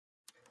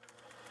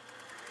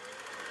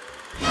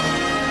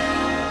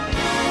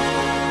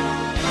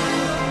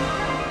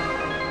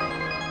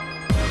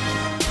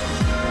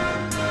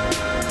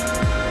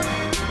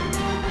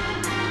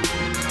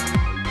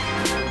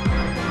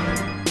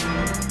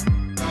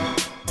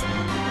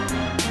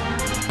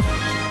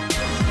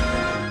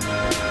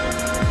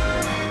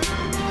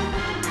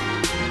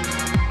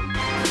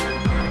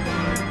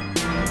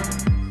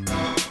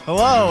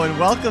Hello, and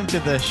welcome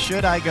to the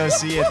Should I Go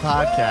See It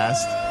podcast,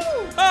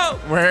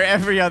 where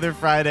every other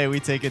Friday we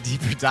take a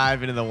deeper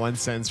dive into the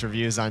one-sentence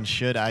reviews on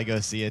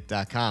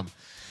shouldigoseeit.com.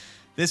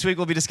 This week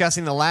we'll be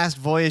discussing the last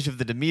Voyage of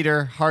the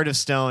Demeter, Heart of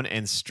Stone,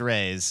 and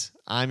Strays.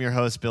 I'm your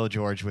host, Bill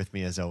George. With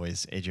me, as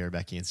always, AJ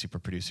Rebecki and super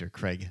producer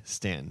Craig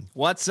Stanton.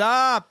 What's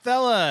up,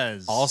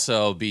 fellas?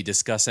 Also be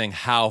discussing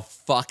how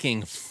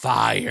fucking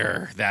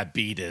fire that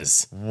beat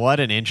is. What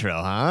an intro,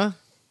 huh?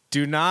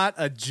 Do not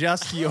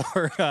adjust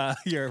your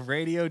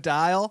radio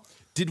dial.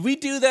 Did we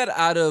do that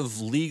out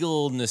of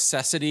legal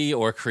necessity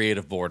or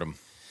creative boredom?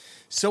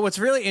 So what's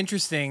really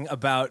interesting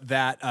about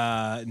that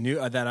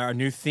our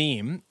new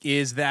theme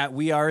is that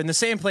we are in the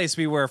same place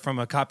we were from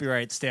a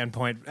copyright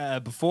standpoint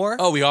before.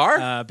 Oh, we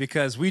are?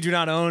 Because we do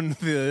not own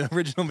the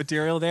original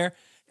material there.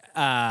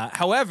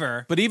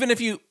 However, But even if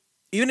you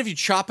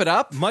chop it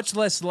up, much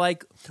less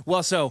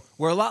so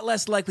we're a lot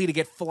less likely to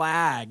get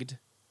flagged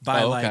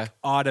by like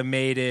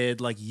automated,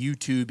 like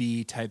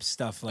YouTube-y type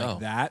stuff like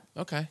that.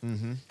 okay.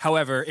 Mm-hmm.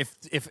 However,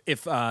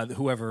 if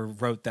whoever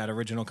wrote that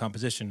original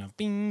composition of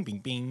bing, bing,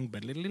 bing,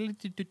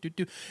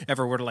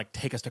 ever were to like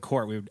take us to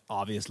court, we would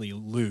obviously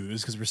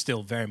lose because we're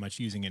still very much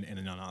using it in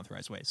an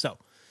unauthorized way. So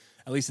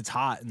at least it's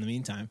hot in the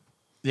meantime.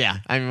 Yeah,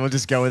 I mean, we'll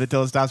just go with it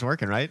till it stops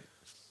working, right?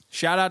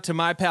 Shout out to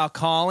my pal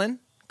Colin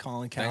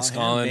Callahan. Thanks,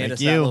 Colin. Made Thank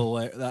us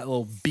you. that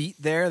little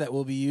beat there that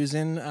we'll be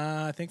using,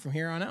 I think, from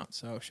here on out.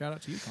 So shout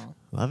out to you, Colin.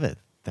 Love it.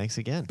 Thanks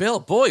again. Bill,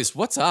 boys,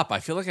 what's up? I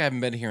feel like I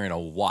haven't been here in a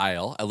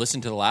while. I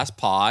listened to the last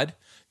pod.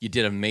 You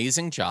did an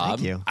amazing job.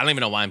 Thank you. I don't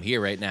even know why I'm here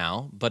right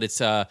now, but it's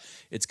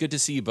good to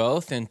see you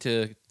both and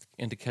to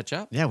catch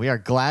up. Yeah, we are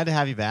glad to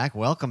have you back.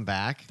 Welcome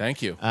back.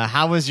 Thank you.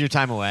 How was your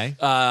time away?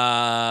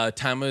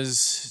 Time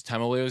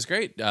away was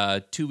great.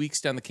 2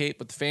 weeks down the Cape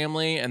with the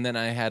family, and then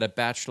I had a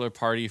bachelor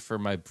party for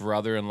my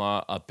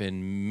brother-in-law up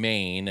in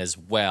Maine as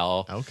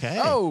well. Okay.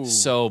 Oh,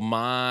 So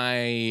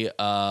my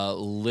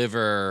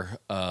liver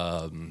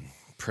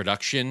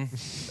production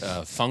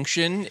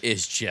function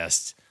is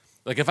just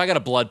like if I got a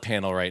blood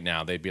panel right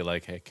now, they'd be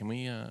like, "Hey, can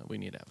we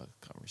need to have a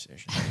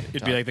conversation?"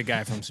 it'd be like the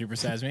guy from Super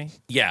Size Me.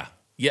 Yeah.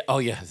 Oh,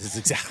 yeah. This is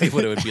exactly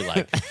what it would be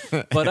like.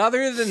 But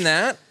other than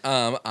that,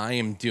 I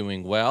am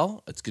doing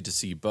well. It's good to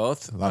see you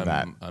both. Love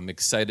that. I'm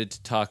excited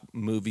to talk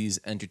movies,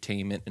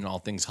 entertainment, and all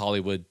things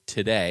Hollywood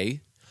today.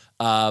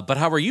 But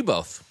how are you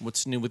both?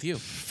 What's new with you?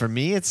 For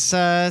me, it's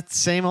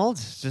same old.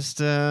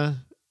 Just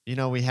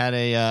we had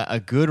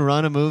a good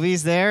run of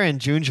movies there in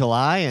June,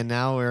 July, and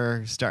now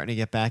we're starting to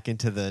get back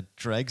into the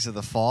dregs of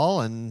the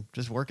fall and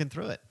just working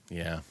through it.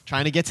 Yeah.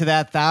 Trying to get to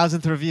that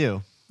 1,000th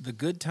review. The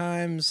good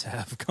times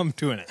have come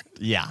to an end.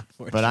 Yeah,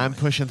 but I'm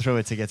pushing through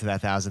it to get to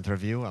that 1,000th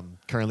review. I'm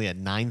currently at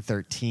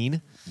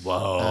 913.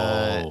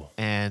 Whoa.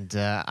 And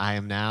I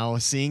am now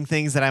seeing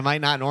things that I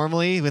might not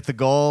normally with the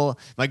goal.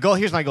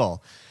 Here's my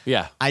goal.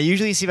 Yeah. I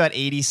usually see about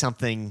 80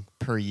 something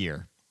per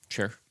year.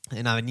 Sure.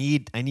 And I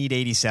need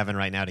 87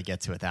 right now to get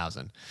to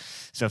 1,000.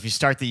 So if you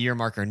start the year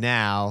marker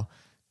now,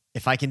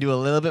 if I can do a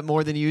little bit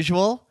more than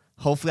usual,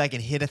 hopefully I can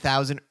hit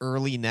 1,000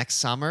 early next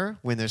summer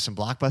when there's some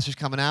blockbusters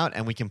coming out,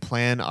 and we can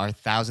plan our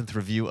 1,000th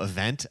review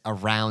event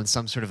around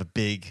some sort of a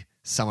big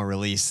summer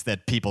release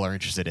that people are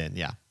interested in.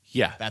 Yeah.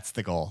 Yeah. That's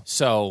the goal.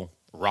 So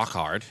rock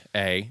hard,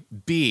 A.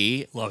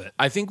 B. Love it.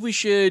 I think we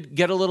should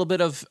get a little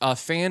bit of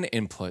fan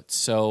input.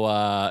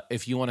 So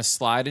if you want to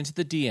slide into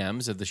the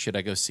DMs of the Should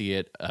I Go See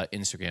It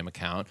Instagram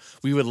account,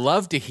 we would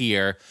love to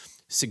hear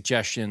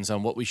suggestions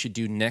on what we should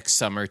do next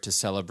summer to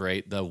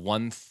celebrate the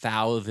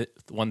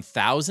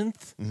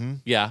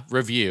 1,000th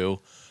review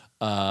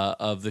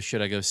of the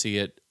Should I Go See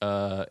It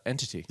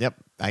entity. Yep.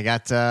 I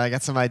got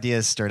some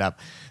ideas stirred up.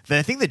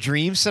 I think the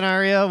dream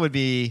scenario would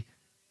be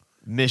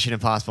Mission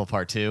Impossible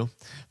Part 2,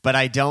 but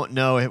I don't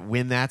know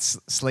when that's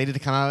slated to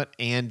come out,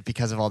 and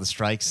because of all the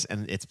strikes,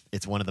 and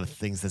it's one of the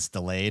things that's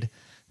delayed,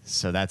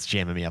 so that's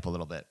jamming me up a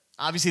little bit.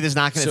 Obviously, it's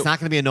not going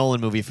to be a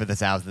Nolan movie for the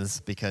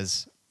 1,000th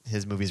because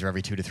his movies are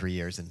every 2 to 3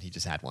 years, and he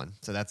just had one,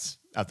 so that's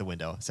out the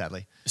window,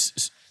 sadly.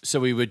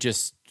 So you would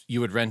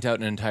rent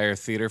out an entire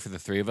theater for the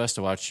three of us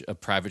to watch a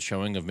private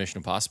showing of Mission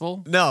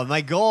Impossible? No,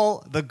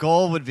 the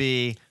goal would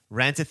be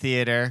rent a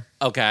theater,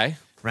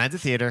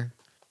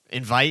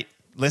 invite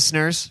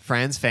listeners,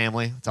 friends,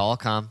 family, to all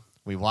come.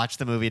 We watch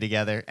the movie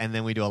together, and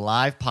then we do a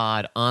live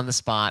pod on the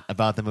spot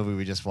about the movie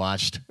we just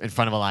watched in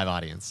front of a live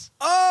audience.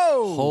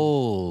 Oh!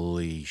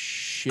 Holy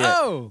shit.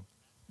 Oh!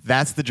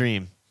 That's the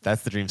dream.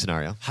 That's the dream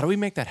scenario. How do we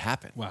make that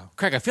happen? Wow.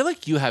 Craig, I feel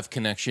like you have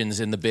connections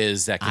in the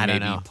biz that I can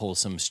don't maybe know. pull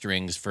some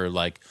strings for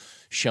like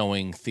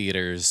showing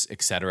theaters,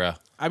 etc.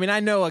 I mean,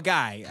 I know a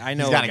guy. He's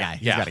got a guy.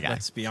 He's got a guy.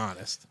 Let's be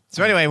honest.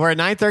 So anyway, we're at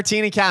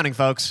 9:13 and counting,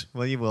 folks.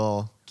 We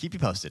will keep you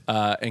posted.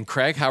 And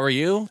Craig, how are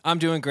you? I'm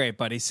doing great,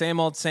 buddy. Same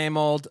old, same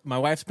old. My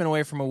wife's been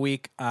away from a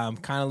week. I'm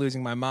kind of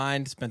losing my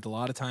mind. Spent a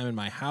lot of time in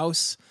my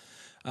house.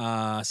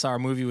 Saw a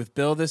movie with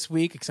Bill this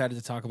week. Excited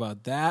to talk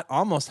about that.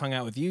 Almost hung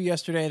out with you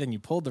yesterday. Then you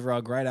pulled the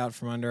rug right out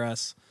from under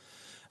us.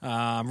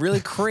 I'm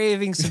really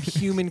craving some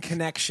human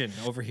connection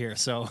over here.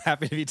 So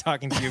happy to be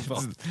talking to you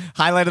both.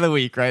 Highlight of the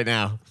week right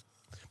now.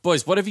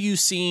 Boys, what have you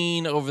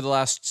seen over the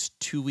last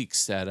 2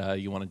 weeks that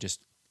you want to just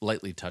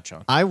lightly touch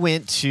on? I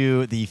went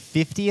to the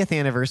 50th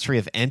anniversary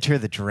of Enter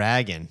the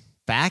Dragon,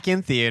 back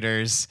in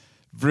theaters.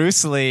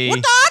 Bruce Lee.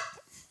 What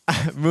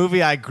the?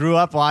 Movie I grew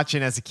up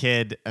watching as a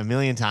kid a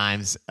million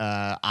times.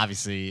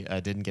 Obviously,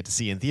 didn't get to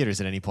see in theaters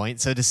at any point.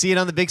 So to see it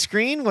on the big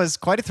screen was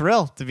quite a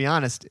thrill, to be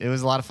honest. It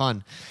was a lot of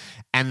fun.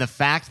 And the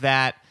fact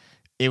that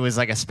it was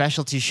like a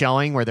specialty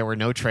showing where there were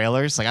no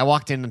trailers. Like I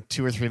walked in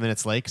 2 or 3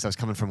 minutes late because I was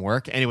coming from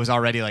work, and it was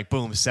already like,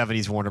 boom,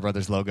 70s Warner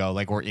Brothers logo.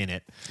 Like we're in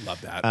it.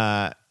 Love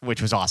that.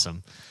 Which was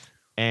awesome.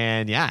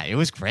 And yeah, it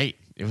was great.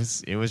 It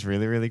was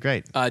really, really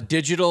great.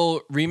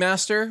 Digital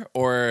remaster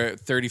or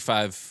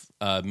 35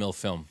 mil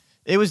film?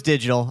 It was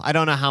digital. I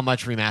don't know how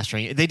much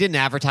remastering. They didn't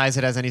advertise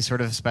it as any sort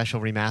of special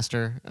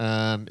remaster.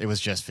 It was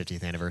just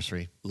 50th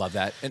anniversary. Love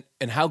that.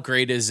 And how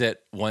great is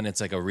it when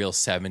it's like a real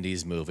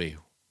 70s movie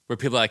where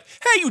people are like,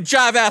 hey, you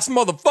jive ass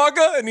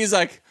motherfucker. And he's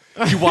like,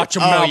 you watch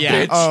him now,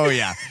 yeah. bitch. Oh,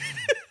 yeah.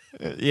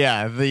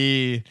 Yeah,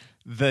 the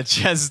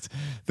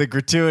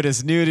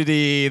gratuitous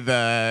nudity,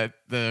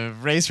 the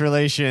race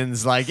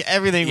relations, like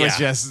everything was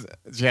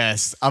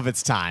just of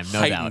its time, no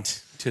Heightened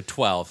doubt. to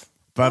 12.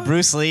 But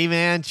Bruce Lee,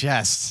 man,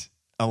 just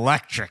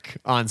electric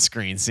on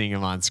screen, seeing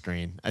him on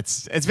screen.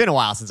 It's been a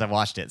while since I've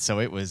watched it,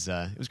 so it was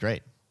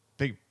great.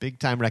 Big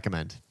time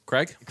recommend.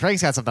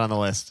 Craig's got something on the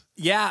list.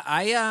 Yeah,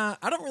 I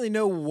don't really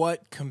know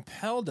what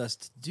compelled us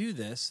to do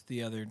this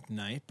the other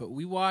night, but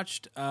we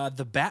watched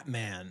The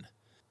Batman,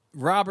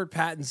 Robert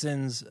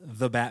Pattinson's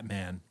The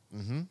Batman.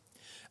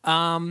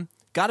 Mm-hmm.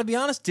 Gotta be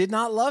honest, did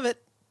not love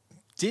it.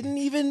 Didn't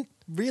even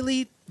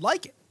really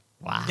like it.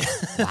 Wow.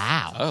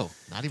 Oh,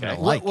 Not even a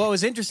What like.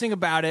 was interesting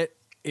about it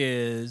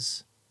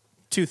is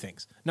two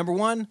things. Number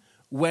one,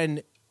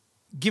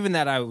 given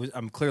that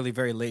I'm clearly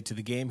very late to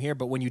the game here,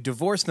 but when you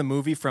divorce the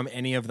movie from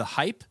any of the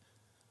hype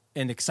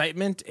and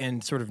excitement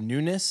and sort of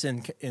newness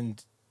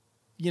and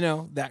you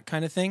know, that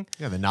kind of thing.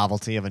 Yeah, the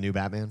novelty of a new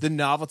Batman. The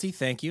novelty,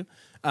 thank you.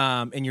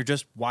 And you're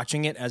just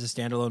watching it as a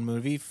standalone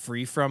movie,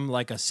 free from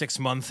like a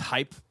 6-month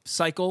hype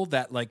cycle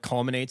that like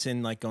culminates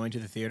in like going to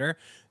the theater.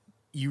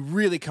 You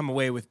really come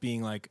away with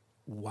being like,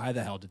 why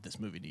the hell did this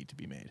movie need to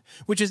be made?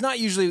 Which is not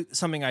usually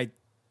something I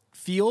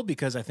feel,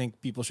 because I think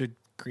people should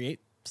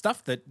create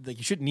stuff that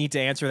you shouldn't need to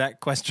answer that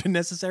question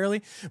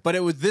necessarily. But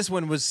this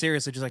one was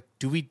seriously just like,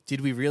 did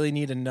we really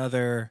need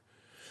another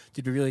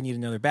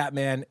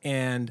Batman?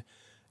 And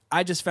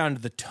I just found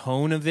the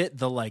tone of it,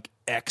 the like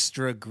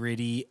extra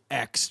gritty,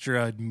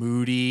 extra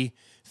moody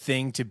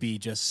thing, to be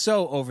just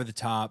so over the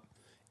top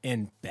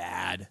and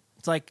bad.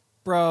 It's like,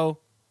 bro,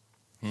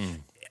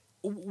 and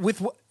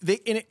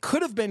it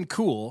could have been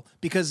cool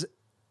because,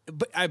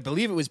 but I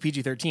believe it was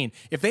PG-13.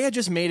 If they had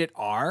just made it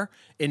R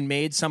and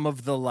made some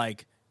of the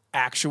like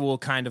actual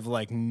kind of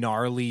like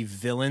gnarly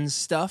villain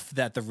stuff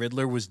that the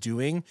Riddler was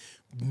doing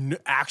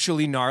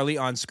actually gnarly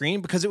on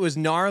screen, because it was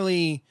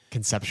gnarly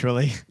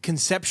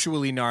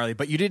conceptually gnarly,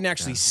 but you didn't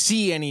actually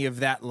see any of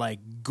that like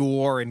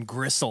gore and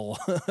gristle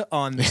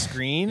on the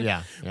screen.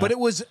 Yeah. But it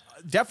was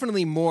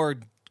definitely more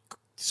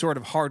sort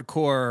of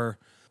hardcore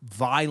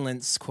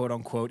violence, quote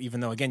unquote, even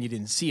though again you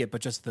didn't see it, but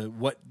just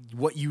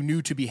what you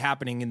knew to be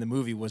happening in the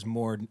movie was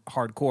more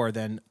hardcore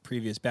than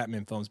previous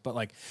Batman films. But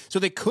like, so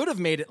they could have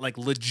made it like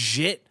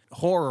legit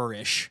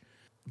horror-ish,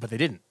 but they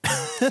didn't.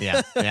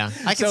 Yeah.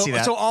 I can see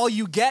that. So all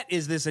you get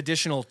is this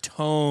additional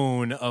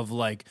tone of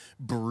like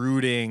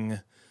brooding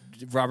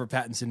Robert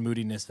Pattinson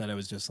moodiness that I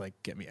was just like,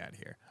 get me out of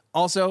here.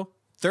 Also,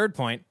 third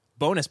point,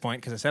 bonus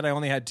point, because I said I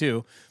only had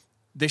two.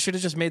 They should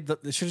have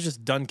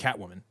just done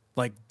Catwoman,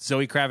 like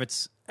Zoe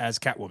Kravitz as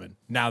Catwoman.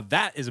 Now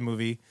that is a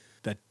movie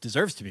that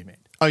deserves to be made.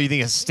 Oh, you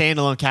think a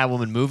standalone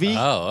Catwoman movie?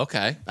 Oh,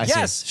 okay.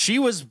 Yes, she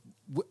was.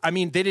 I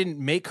mean, they didn't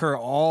make her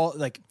all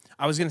like.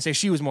 I was going to say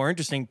she was more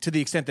interesting to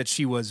the extent that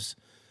she was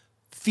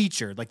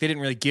featured. Like they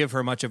didn't really give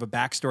her much of a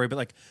backstory, but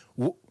like,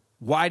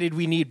 why did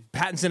we need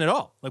Pattinson at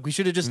all? Like we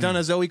should have just done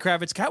a Zoe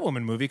Kravitz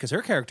Catwoman movie because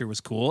her character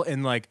was cool,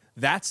 and like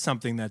that's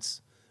something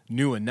that's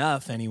new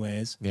enough,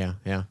 anyways. Yeah.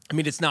 I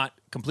mean, it's not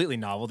completely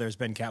novel. There's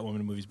been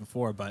Catwoman movies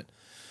before, but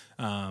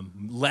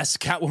less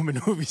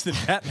Catwoman movies than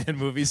Batman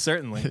movies,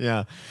 certainly.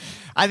 Yeah.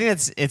 I think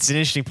it's an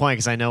interesting point,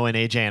 because I know when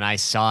AJ and I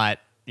saw it,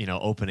 you know,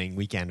 opening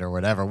weekend or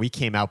whatever, we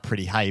came out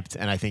pretty hyped,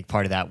 and I think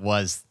part of that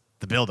was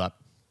the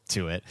build-up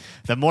to it.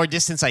 The more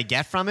distance I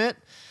get from it,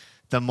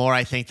 the more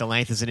I think the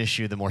length is an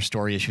issue, the more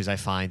story issues I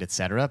find,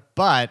 etc.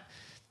 But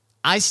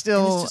I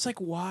still... And it's just like,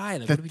 why?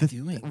 Like, what are we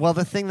doing? Well,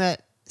 the thing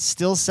that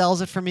still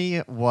sells it for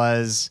me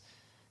was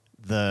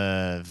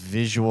the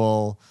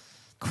visual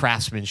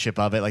craftsmanship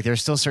of it. Like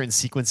there's still certain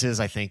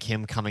sequences, I think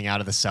him coming out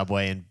of the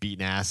subway and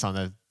beating ass on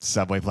the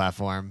subway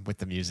platform with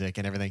the music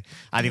and everything.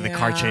 I think the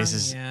car chase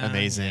is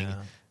amazing.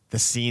 Yeah. The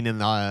scene in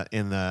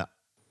the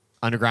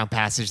underground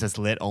passage that's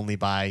lit only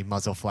by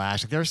muzzle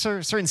flash. Like there are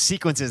certain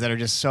sequences that are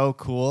just so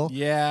cool.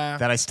 Yeah.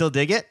 That I still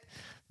dig it.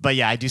 But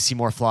yeah, I do see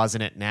more flaws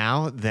in it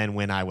now than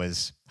when I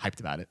was hyped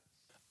about it.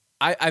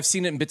 I've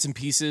seen it in bits and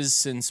pieces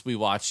since we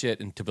watched it,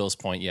 and to Bill's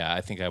point, yeah,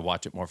 I think I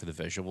watch it more for the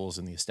visuals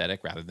and the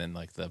aesthetic rather than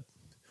like the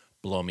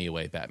blow me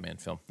away Batman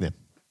film. Yeah.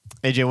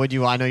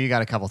 AJ, I know you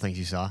got a couple things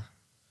you saw.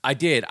 I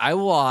did. I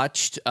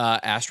watched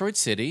Asteroid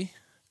City,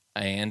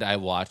 and I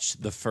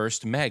watched the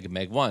first Meg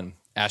 1.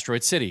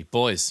 Asteroid City.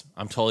 Boys,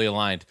 I'm totally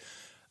aligned.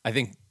 I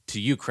think to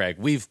you, Craig,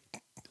 we've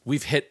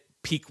hit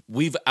peak.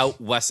 We've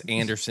out Wes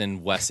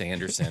Anderson,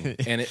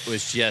 and it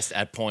was just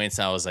at points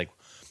I was like,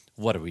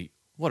 what are we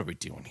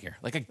doing here?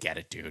 Like, I get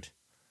it, dude.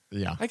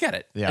 Yeah. I get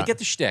it. Yeah. I get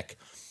the shtick.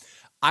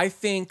 I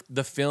think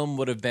the film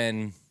would have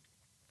been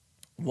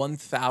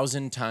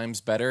 1,000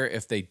 times better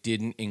if they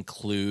didn't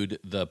include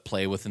the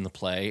play within the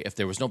play. If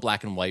there was no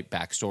black and white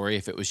backstory,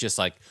 if it was just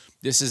like,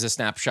 this is a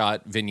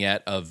snapshot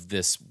vignette of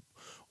this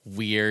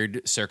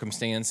weird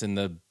circumstance in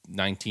the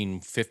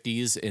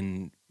 1950s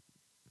in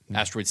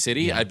Asteroid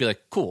City, I'd be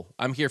like, cool,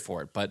 I'm here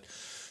for it. But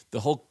the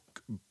whole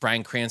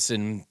Bryan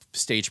Cranston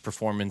stage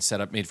performance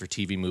setup made for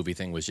TV movie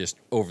thing was just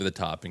over the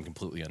top and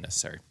completely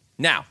unnecessary.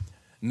 Now,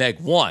 Meg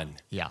 1.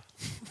 Yeah.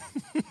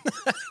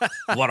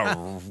 What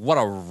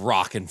a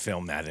rockin'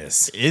 film that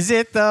is. Is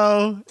it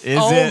though?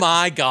 Oh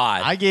my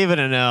God. I gave it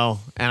a no,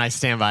 and I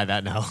stand by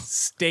that no.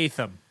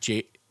 Statham.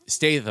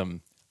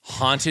 Statham.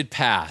 Haunted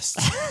past.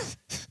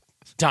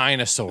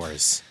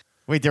 Dinosaurs.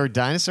 Wait, there were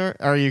dinosaurs?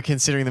 Or are you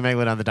considering the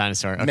Megalodon the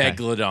dinosaur? Okay.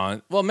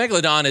 Megalodon. Well,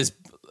 Megalodon is,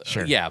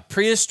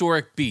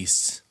 prehistoric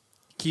beasts.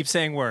 Keep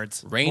saying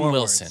words. Rainn More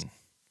Wilson. words.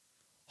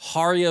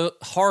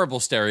 Horrible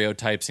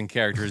stereotypes and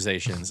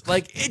characterizations.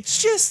 Like,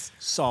 it's just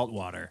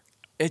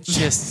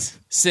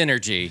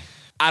synergy.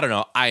 I don't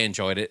know. I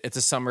enjoyed it. It's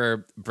a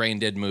summer brain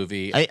dead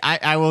movie.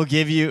 I will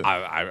give you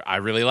I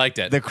really liked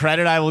it. the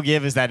credit I will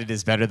give is that it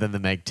is better than the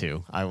Meg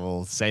 2. I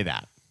will say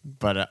that.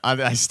 But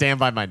I stand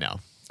by my no.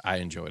 I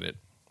enjoyed it.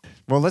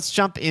 Well, let's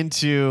jump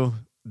into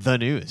the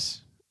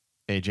news.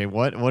 AJ,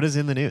 what is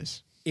in the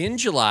news? In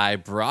July,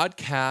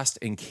 broadcast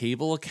and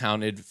cable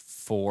accounted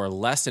for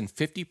less than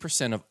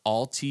 50% of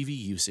all TV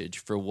usage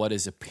for what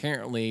is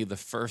apparently the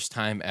first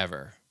time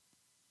ever.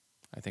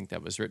 I think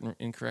that was written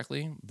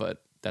incorrectly,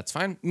 but that's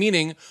fine.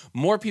 Meaning,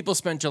 more people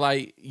spent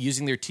July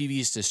using their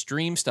TVs to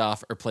stream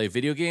stuff or play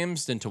video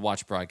games than to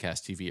watch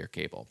broadcast TV or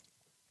cable.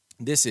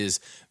 This is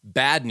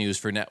bad news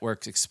for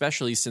networks,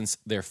 especially since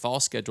their fall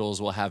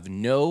schedules will have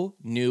no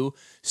new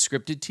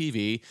scripted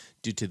TV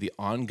due to the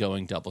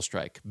ongoing double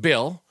strike.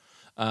 Bill,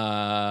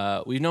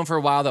 we've known for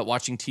a while that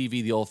watching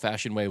TV the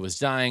old-fashioned way was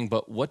dying,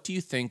 but what do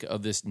you think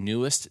of this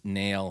newest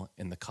nail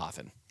in the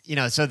coffin? You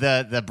know, so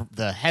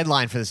the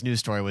headline for this news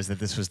story was that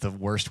this was the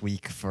worst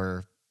week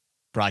for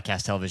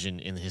broadcast television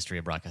in the history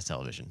of broadcast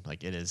television.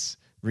 Like, it has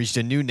reached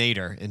a new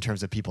nadir in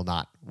terms of people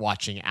not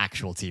watching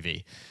actual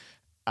TV.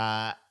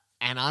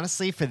 And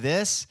honestly, for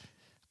this,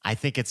 I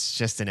think it's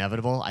just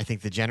inevitable. I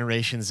think the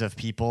generations of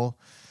people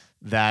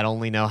that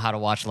only know how to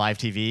watch live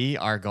TV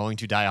are going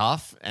to die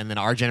off. And then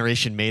our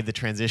generation made the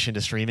transition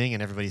to streaming,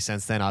 and everybody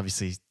since then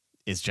obviously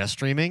is just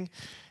streaming.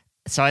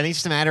 So I think it's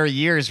just a matter of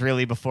years,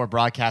 really, before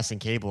broadcast and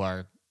cable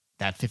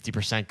that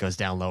 50% goes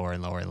down lower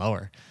and lower and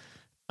lower.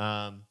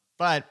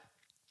 But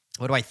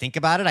what do I think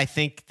about it? I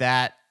think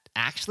that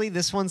actually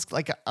this one's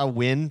like a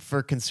win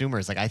for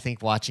consumers. Like, I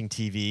think watching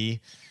TV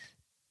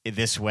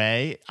this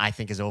way, I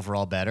think, is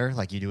overall better.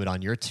 Like, you do it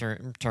on your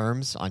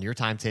terms, on your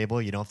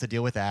timetable. You don't have to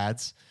deal with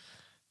ads.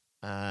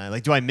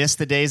 Like, do I miss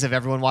the days of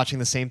everyone watching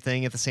the same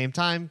thing at the same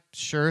time?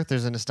 Sure,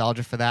 there's a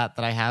nostalgia for that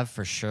I have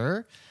for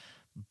sure.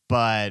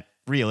 But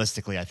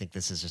realistically, I think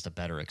this is just a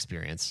better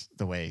experience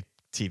the way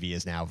TV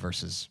is now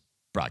versus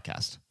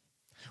broadcast,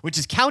 which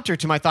is counter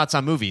to my thoughts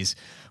on movies,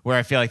 where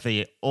I feel like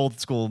the old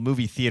school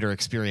movie theater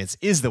experience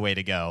is the way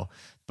to go.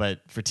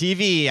 But for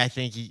TV, I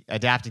think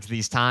adapting to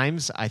these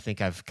times, I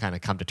think I've kind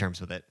of come to terms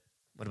with it.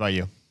 What about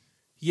you?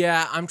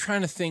 Yeah, I'm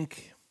trying to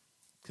think,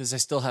 because I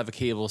still have a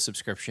cable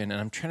subscription, and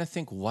I'm trying to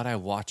think what I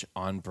watch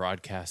on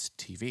broadcast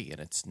TV,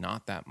 and it's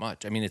not that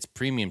much. I mean, it's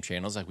premium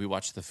channels. Like, we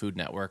watch the Food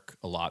Network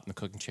a lot and the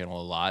Cooking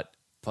Channel a lot.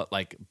 But,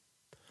 like,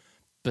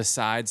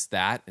 besides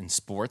that, and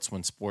sports,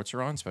 when sports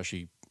are on,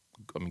 especially,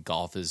 I mean,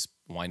 golf is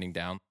winding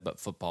down, but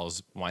football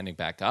is winding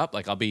back up.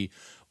 Like, I'll be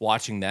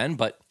watching then,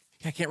 but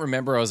I can't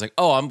remember. I was like,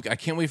 I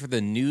can't wait for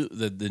the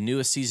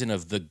newest season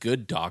of The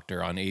Good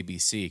Doctor on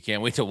ABC.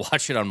 Can't wait to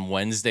watch it on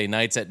Wednesday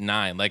nights at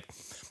 9. Like,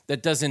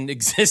 that doesn't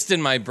exist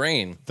in my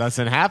brain.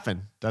 Doesn't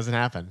happen.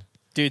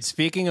 Dude,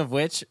 speaking of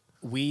which,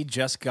 we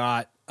just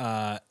got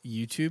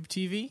YouTube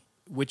TV,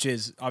 which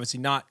is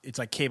obviously it's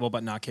like cable,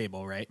 but not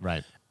cable, right?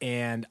 Right.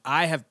 And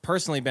I have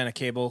personally been a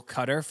cable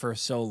cutter for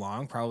so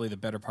long, probably the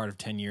better part of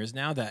 10 years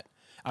now, that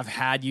I've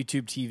had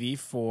YouTube TV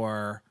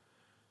for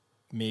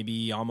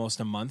maybe almost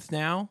a month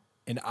now.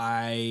 And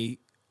my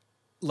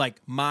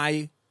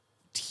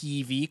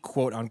TV,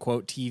 quote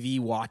unquote, TV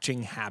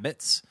watching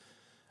habits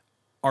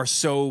are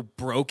so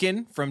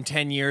broken from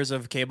 10 years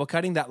of cable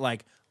cutting that,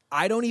 like,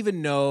 I don't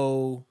even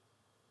know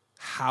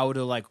how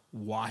to, like,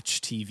 watch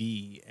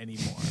TV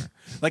anymore.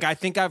 Like, I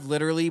think I've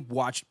literally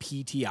watched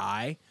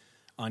PTI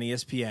on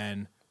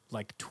ESPN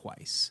like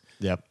twice.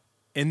 Yep.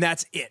 And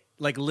that's it.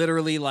 Like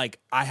literally, like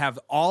I have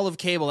all of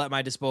cable at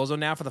my disposal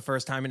now for the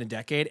first time in a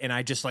decade, and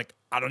I just like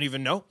I don't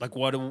even know like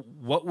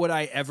what would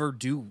I ever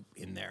do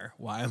in there?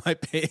 Why am I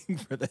paying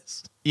for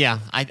this? Yeah,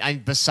 I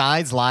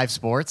besides live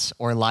sports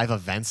or live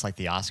events like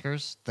the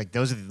Oscars, like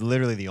those are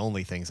literally the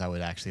only things I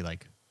would actually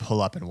like pull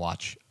up and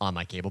watch on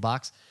my cable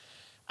box.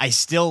 I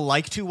still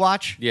like to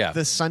watch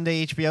the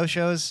Sunday HBO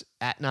shows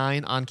at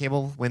 9 on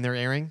cable when they're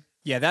airing.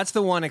 Yeah, that's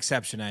the one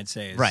exception I'd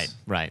say. Is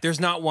Right. There's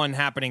not one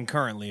happening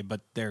currently,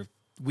 but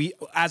we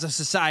as a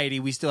society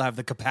we still have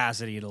the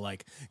capacity to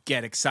like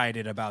get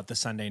excited about the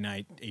Sunday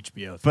night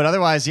HBO thing. But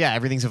otherwise, yeah,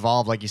 everything's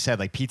evolved. Like you said,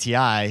 like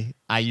PTI,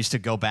 I used to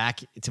go back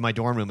to my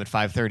dorm room at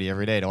 5:30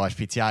 every day to watch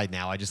PTI.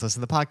 Now I just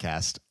listen to the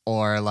podcast.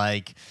 Or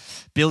like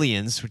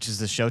Billions, which is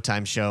the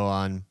Showtime show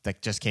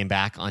that just came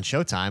back on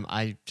Showtime.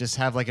 I just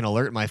have like an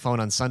alert in my phone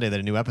on Sunday that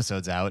a new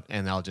episode's out,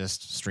 and I'll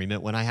just stream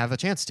it when I have a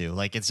chance to.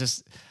 Like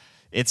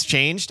it's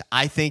changed.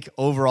 I think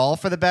overall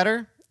for the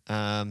better.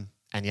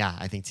 And yeah,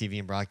 I think TV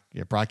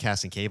and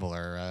broadcast and cable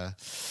are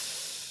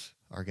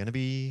going to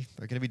be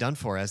done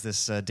for, as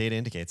this data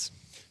indicates.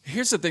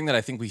 Here's the thing that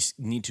I think we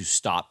need to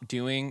stop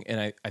doing,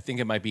 and I think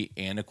it might be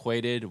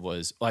antiquated,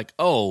 was like,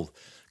 oh,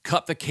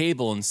 cut the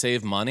cable and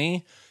save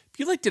money. If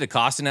you like did a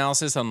cost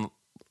analysis on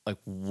like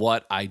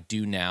what I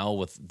do now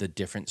with the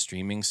different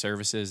streaming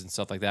services and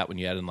stuff like that, when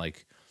you add in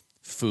like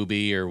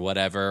Fubi or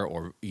whatever,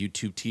 or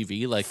YouTube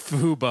TV, like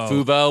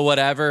Fubo,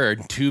 whatever, or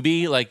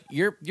Tubi, like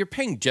you're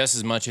paying just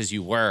as much as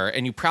you were,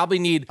 and you probably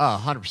need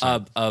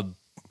 100%.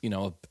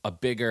 a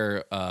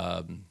bigger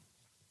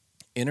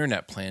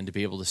internet plan to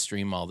be able to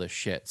stream all this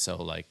shit.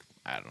 So like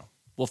I don't know,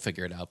 we'll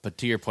figure it out. But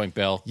to your point,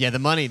 Bill, yeah, the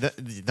money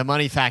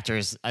factor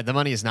is the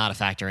money is not a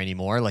factor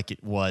anymore, like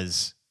it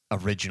was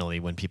originally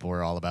when people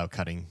were all about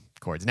cutting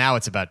cords. Now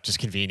it's about just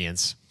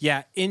convenience.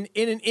 Yeah, in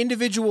an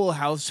individual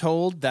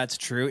household, that's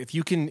true. If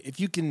you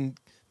can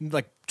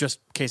like just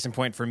case in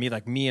point for me,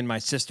 like me and my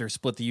sister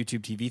split the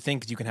YouTube TV thing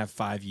because you can have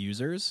 5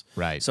 users.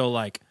 Right. So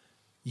like,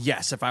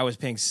 yes, if I was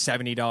paying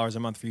 $70 a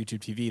month for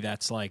YouTube TV,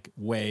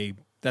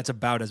 that's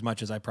about as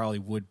much as I probably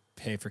would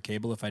pay for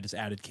cable if I just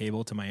added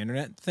cable to my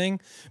internet thing.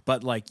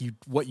 But like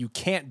what you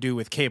can't do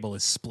with cable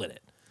is split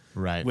it.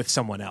 Right. With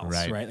someone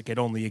else, right? Like it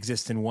only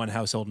exists in one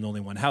household and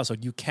only one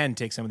household. You can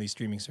take some of these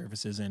streaming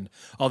services, and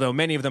although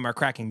many of them are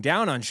cracking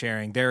down on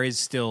sharing, there is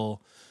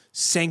still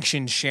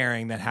sanctioned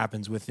sharing that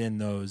happens within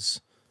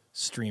those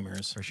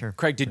streamers. For sure.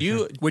 Craig,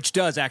 which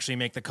does actually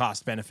make the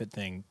cost benefit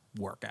thing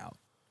work out,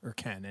 or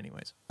can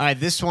anyways. All right,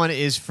 this one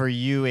is for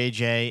you,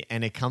 AJ,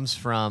 and it comes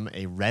from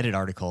a Reddit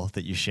article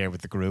that you shared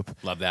with the group.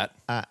 Love that.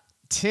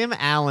 Tim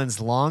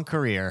Allen's long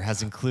career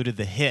has included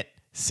the hit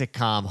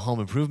sitcom Home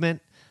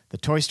Improvement, the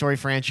Toy Story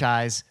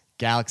franchise,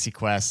 Galaxy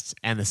Quest,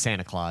 and the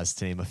Santa Claus,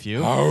 to name a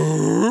few.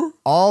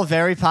 All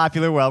very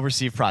popular,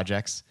 well-received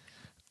projects.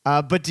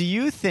 But do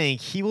you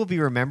think he will be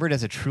remembered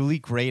as a truly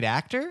great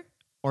actor,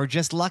 or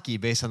just lucky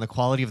based on the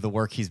quality of the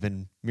work he's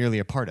been merely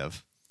a part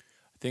of?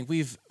 I think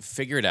we've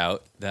figured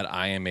out that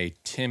I am a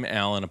Tim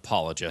Allen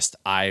apologist.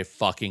 I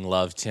fucking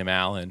love Tim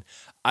Allen.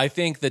 I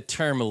think the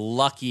term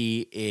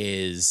lucky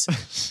is...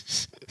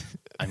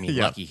 I mean,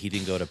 lucky he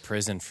didn't go to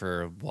prison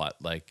for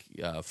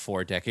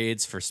 4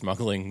 decades for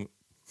smuggling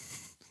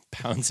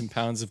pounds and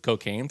pounds of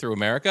cocaine through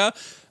America.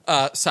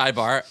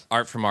 Sidebar,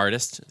 art from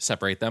artist,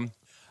 separate them.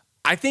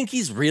 I think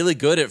he's really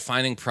good at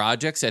finding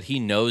projects that he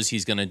knows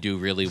he's going to do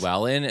really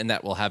well in, and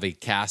that will have a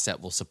cast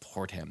that will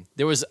support him.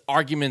 There was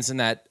arguments in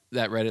that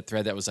Reddit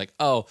thread that was like,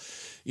 oh,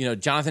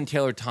 Jonathan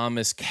Taylor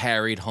Thomas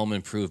carried Home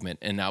Improvement,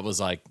 and I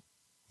was like,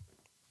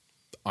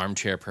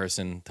 armchair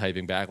person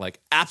typing back, like,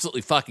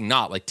 absolutely fucking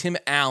not. Like, Tim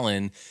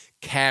Allen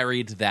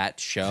carried that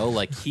show.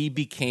 Like, he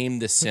became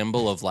the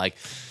symbol of like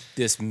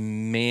this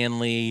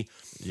manly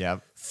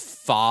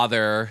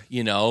father,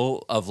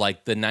 of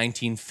like the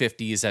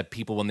 1950s, that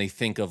people, when they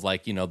think of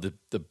like,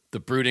 the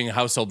brooding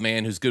household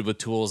man who's good with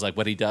tools, like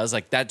what he does,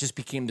 like that just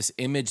became this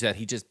image that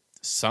he just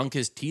sunk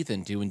his teeth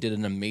into and did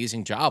an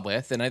amazing job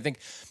with. And I think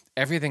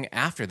everything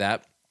after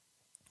that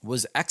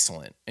was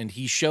excellent, and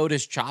he showed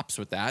his chops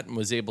with that and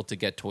was able to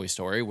get Toy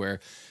Story, where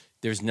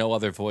there's no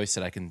other voice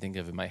that I can think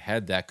of in my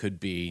head that could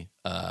be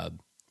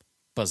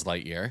Buzz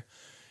Lightyear.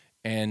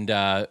 And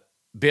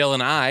Bill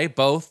and I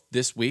both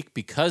this week,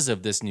 because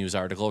of this news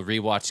article,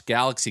 rewatched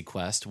Galaxy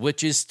Quest,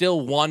 which is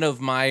still one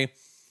of my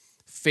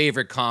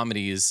favorite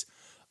comedies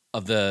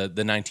of the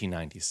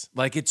 1990s.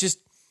 Like, it's just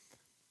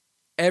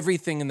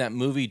everything in that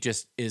movie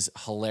just is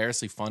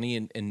hilariously funny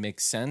and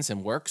makes sense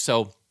and works.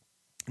 So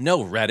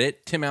no, Reddit,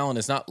 Tim Allen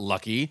is not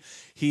lucky.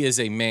 He is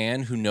a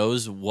man who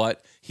knows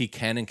what he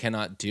can and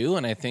cannot do,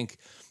 and I think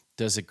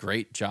does a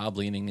great job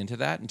leaning into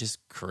that and just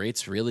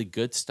creates really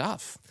good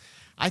stuff.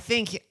 I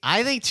think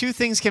two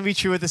things can be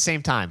true at the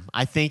same time.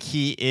 I think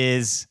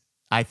he's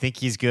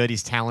good.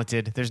 He's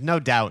talented. There's no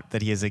doubt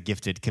that he is a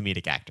gifted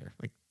comedic actor.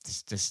 Like,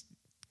 it's just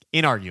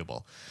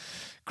inarguable.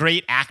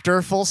 Great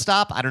actor, full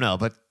stop. I don't know,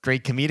 but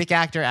great comedic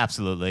actor,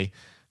 absolutely.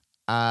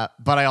 But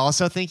I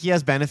also think he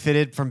has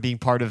benefited from being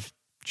part of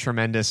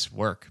tremendous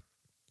work.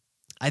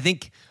 I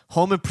think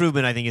Home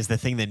Improvement, is the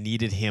thing that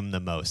needed him the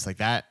most. Like,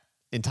 that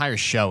entire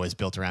show is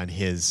built around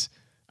his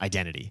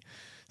identity.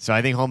 So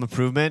I think Home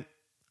Improvement,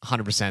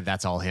 100%,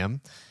 that's all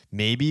him.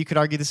 Maybe you could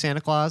argue the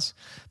Santa Claus.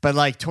 But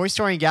like Toy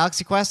Story and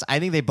Galaxy Quest, I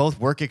think they both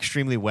work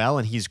extremely well,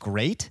 and he's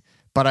great.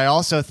 But I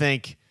also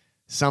think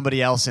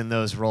somebody else in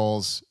those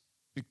roles,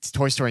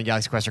 Toy Story and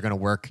Galaxy Quest, are going to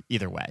work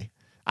either way.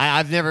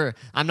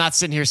 I'm not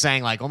sitting here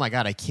saying like, oh my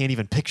God, I can't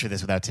even picture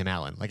this without Tim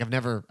Allen. Like I've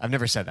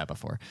never said that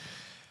before.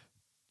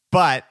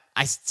 But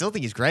I still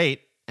think he's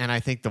great, and I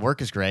think the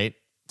work is great.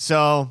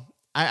 So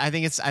I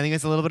think it's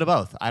a little bit of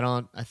both.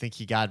 I think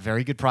he got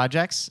very good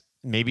projects.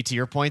 Maybe to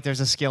your point, there's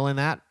a skill in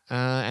that,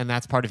 and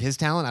that's part of his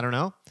talent. I don't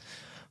know,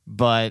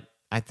 but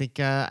I think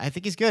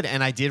he's good.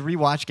 And I did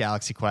rewatch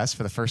Galaxy Quest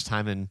for the first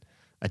time in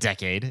a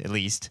decade, at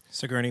least.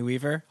 Sigourney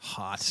Weaver,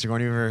 hot.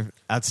 Sigourney Weaver,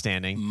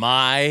 outstanding.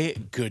 My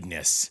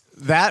goodness,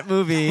 that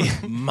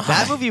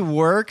movie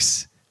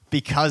works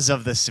because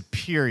of the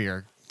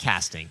superior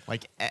casting.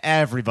 Like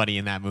everybody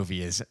in that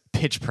movie is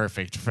pitch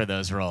perfect for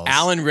those roles.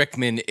 Alan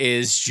Rickman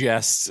is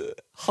just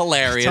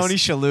hilarious. Tony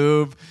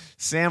Shalhoub,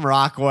 Sam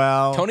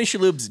Rockwell. Tony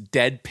Shalhoub's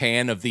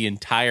deadpan of the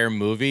entire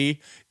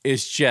movie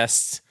is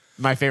just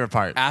my favorite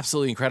part.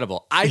 Absolutely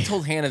incredible. I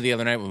told Hannah the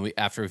other night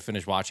after we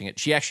finished watching it,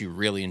 she actually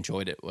really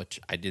enjoyed it, which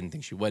I didn't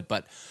think she would.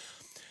 But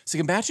so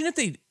imagine if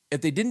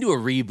they didn't do a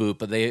reboot,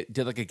 but they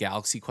did like a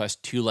Galaxy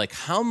Quest 2, like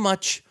how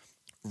much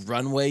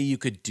runway you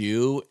could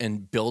do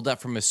and build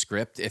up from a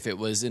script if it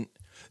wasn't.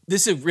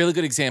 This is a really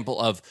good example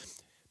of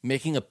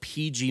making a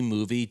PG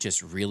movie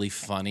just really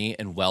funny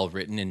and well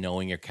written and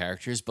knowing your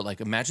characters. But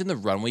like imagine the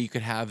runway you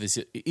could have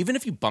is even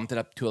if you bumped it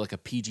up to like a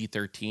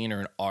PG-13 or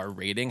an R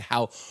rating,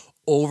 how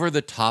over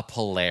the top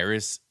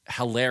hilarious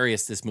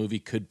this movie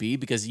could be,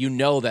 because you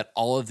know that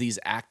all of these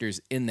actors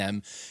in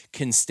them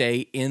can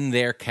stay in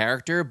their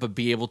character but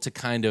be able to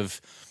kind of,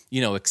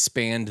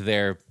 expand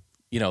their,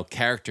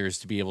 characters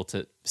to be able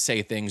to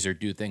say things or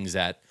do things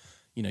that,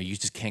 you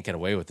just can't get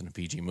away with in a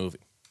PG movie.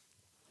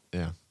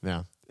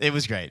 Yeah. It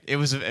was great. It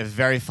was a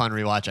very fun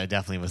rewatch. I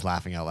definitely was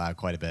laughing out loud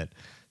quite a bit.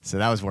 So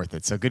that was worth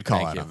it. So good call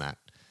Thank out you. on that.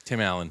 Tim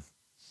Allen,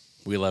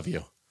 we love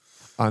you.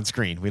 On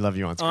screen. We love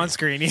you on screen. On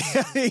screen.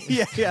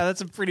 Yeah,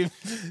 that's a pretty...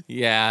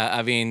 Yeah,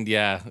 I mean,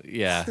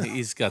 yeah.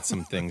 He's got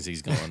some things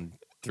he's going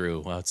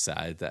through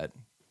outside that...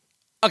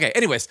 Okay,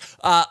 anyways.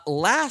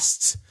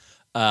 Last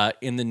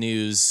in the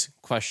news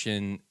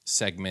question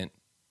segment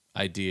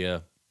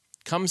idea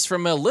comes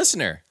from a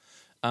listener.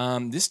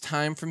 This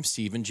time from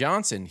Steven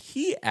Johnson.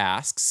 He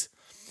asks,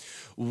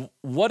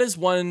 what is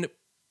one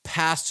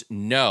past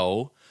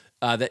no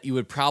that you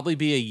would probably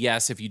be a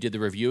yes if you did the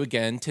review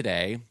again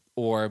today,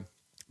 or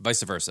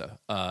vice versa,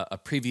 a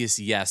previous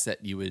yes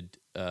that you would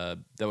that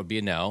would be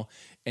a no?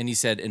 And he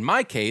said, in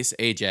my case,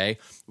 AJ,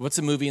 what's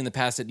a movie in the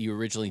past that you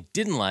originally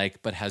didn't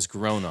like but has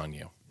grown on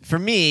you? For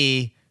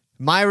me,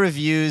 my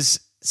reviews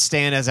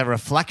stand as a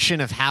reflection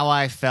of how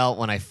I felt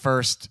when I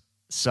first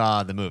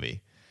saw the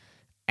movie.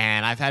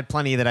 And I've had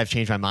plenty that I've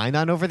changed my mind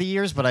on over the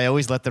years, but I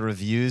always let the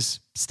reviews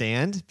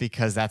stand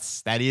because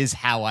that is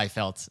how I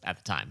felt at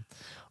the time.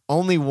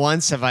 Only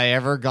once have I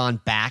ever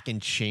gone back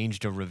and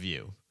changed a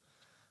review.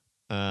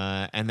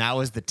 And that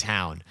was The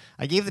Town.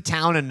 I gave The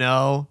Town a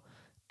no,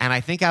 and I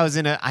think I was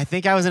in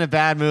a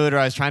bad mood, or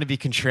I was trying to be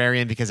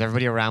contrarian because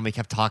everybody around me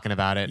kept talking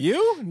about it.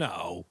 You?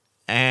 No.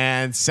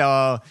 And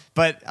so,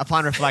 but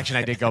upon reflection,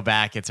 I did go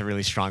back. It's a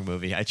really strong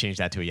movie. I changed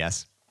that to a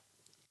yes.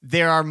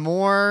 There are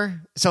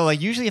more. So like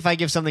usually if I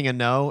give something a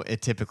no,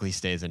 it typically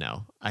stays a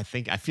no. I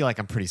feel like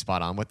I'm pretty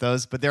spot on with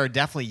those, but there are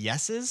definitely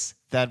yeses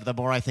that the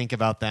more I think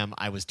about them,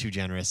 I was too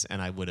generous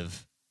and I would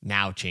have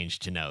now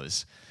changed to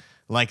no's.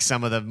 Like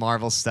some of the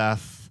Marvel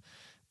stuff,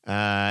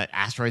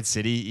 Asteroid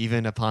City,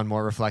 even upon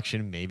more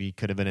reflection, maybe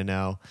could have been a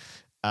no.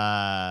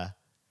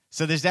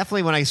 So there's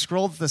definitely, when I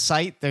scrolled the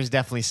site, there's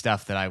definitely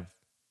stuff that I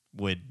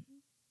would,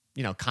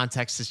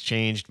 context has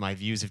changed, my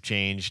views have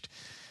changed.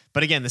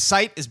 But again, the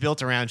site is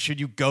built around, should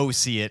you go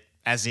see it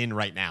as in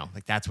right now?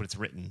 Like that's what it's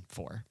written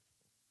for.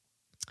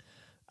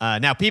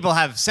 Now, people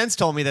have since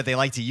told me that they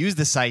like to use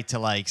the site to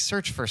like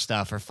search for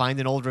stuff or find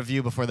an old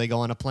review before they go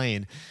on a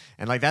plane.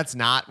 And like that's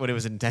not what it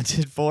was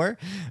intended for.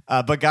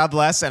 But God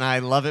bless, and I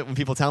love it when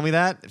people tell me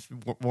that.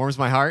 It warms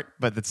my heart,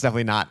 but it's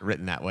definitely not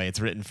written that way. It's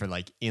written for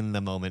like in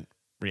the moment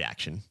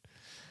reaction.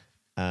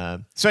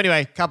 So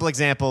anyway, a couple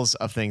examples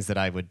of things that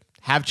I would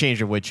have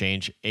changed or would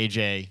change.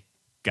 AJ,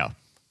 go.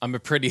 I'm a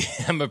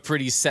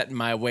pretty set in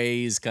my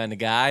ways kind of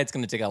guy. It's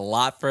going to take a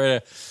lot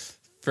for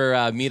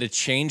me to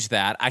change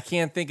that. I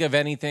can't think of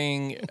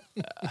anything.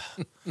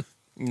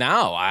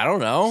 No, I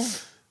don't know.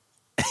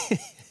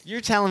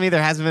 You're telling me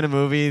there hasn't been a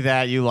movie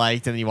that you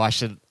liked and you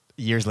watched it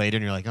years later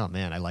and you're like, oh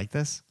man, I like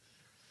this?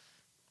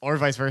 Or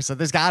vice versa.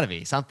 There's got to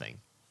be something.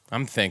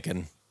 I'm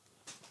thinking.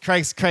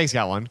 Craig's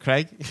got one.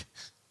 Craig?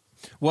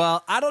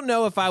 Well, I don't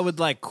know if I would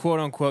like quote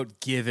unquote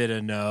give it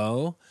a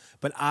no,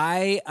 but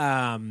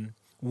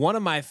one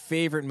of my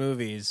favorite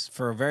movies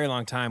for a very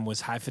long time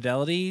was High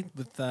Fidelity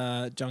with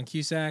John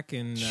Cusack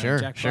and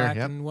Jack Black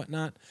and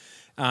whatnot.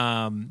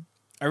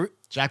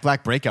 Jack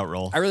Black breakout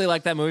role. I really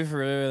liked that movie for a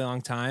really, really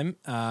long time.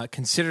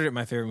 Considered it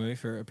my favorite movie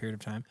for a period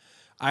of time.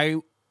 I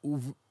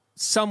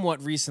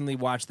somewhat recently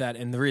watched that,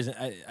 and the reason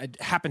I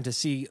happened to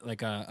see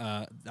like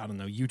I don't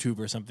know, YouTube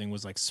or something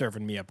was like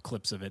serving me up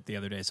clips of it the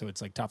other day, so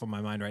it's like top of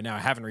my mind right now. I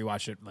haven't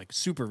rewatched it like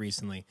super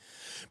recently,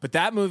 but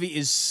that movie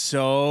is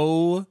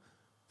so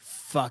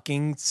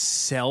fucking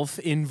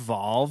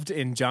self-involved,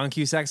 and John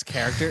Cusack's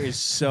character is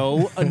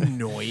so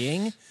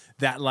annoying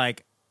that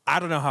like I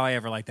don't know how I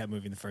ever liked that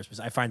movie in the first place.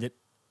 I find it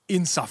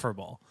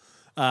insufferable.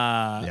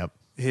 Yep.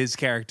 His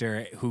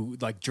character, who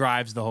like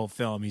drives the whole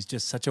film, he's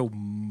just such a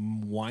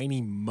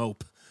whiny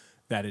mope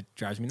that it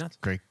drives me nuts.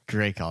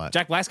 Great call out.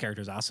 Jack Black's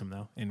character is awesome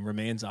though, and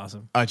remains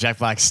awesome. Oh, Jack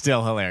Black's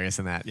still hilarious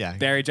in that. Yeah.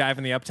 Barry Jive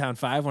in the Uptown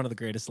Five, one of the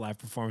greatest live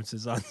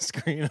performances on the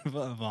screen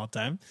of all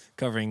time,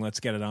 covering "Let's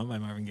Get It On" by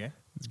Marvin Gaye.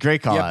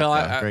 Great call Yeah,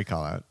 out. Bill, Great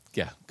call out.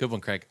 Yeah, good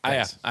one, Craig.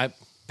 Thanks. I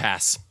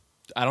pass.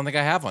 I don't think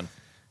I have one.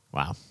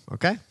 Wow.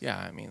 Okay. Yeah,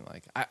 I mean,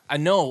 like I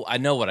know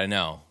what I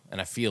know,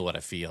 and I feel what I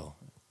feel,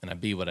 and I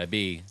be what I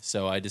be.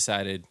 So I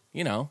decided,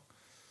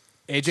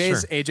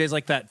 AJ's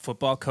like that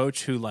football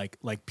coach who like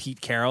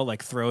Pete Carroll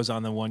like throws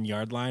on the 1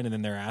 yard line, and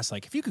then they're asked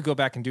like, if you could go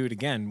back and do it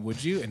again,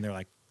 would you? And they're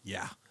like,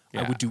 yeah.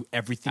 I would do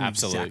everything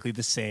exactly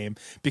the same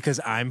because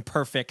I'm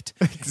perfect.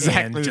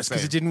 Exactly and just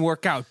because it didn't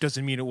work out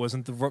doesn't mean it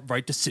wasn't the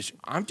right decision.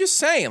 I'm just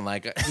saying,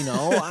 like,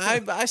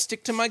 I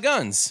stick to my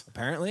guns.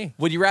 Apparently.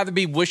 Would you rather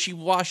be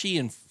wishy-washy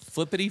and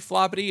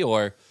flippity-floppity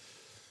or,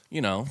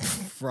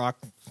 Rock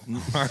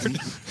hard.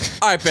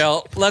 All right,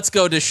 Bill, let's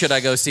go to Should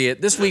I Go See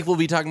It? This week we'll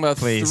be talking about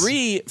Please.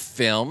 3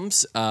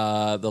 films,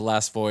 The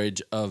Last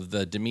Voyage of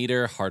the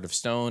Demeter, Heart of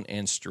Stone,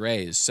 and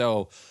Strays.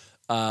 So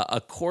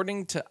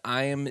according to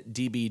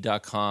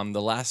imdb.com,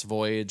 The Last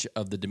Voyage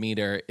of the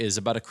Demeter is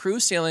about a crew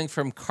sailing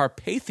from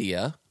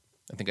Carpathia,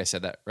 I think I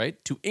said that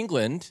right, to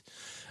England.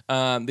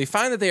 They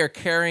find that they are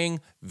carrying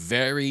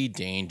very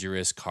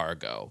dangerous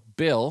cargo.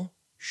 Bill,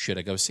 should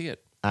I go see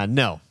it?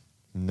 No.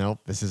 Nope.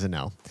 This is a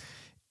no.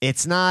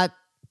 It's not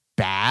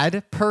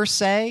bad per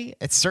se.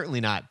 It's certainly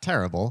not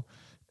terrible.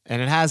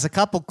 And it has a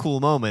couple cool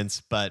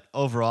moments, but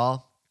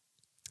overall,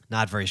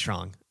 not very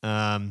strong.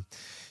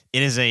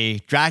 It is a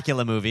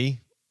Dracula movie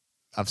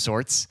of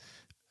sorts.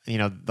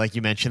 Like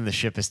you mentioned, the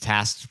ship is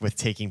tasked with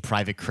taking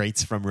private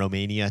crates from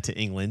Romania to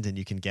England, and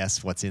you can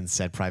guess what's in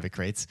said private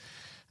crates.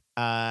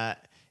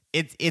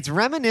 It's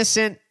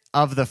reminiscent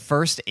of the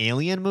first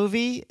Alien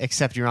movie,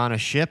 except you're on a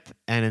ship,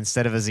 and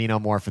instead of a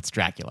xenomorph, it's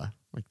Dracula.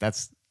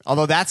 That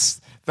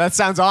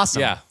sounds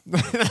awesome. Yeah.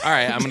 All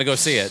right, I'm gonna go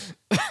see it.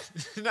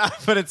 No,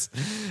 but it's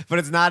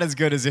not as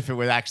good as if it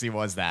actually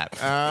was that.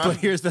 But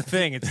here's the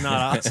thing, it's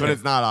not awesome. But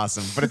it's not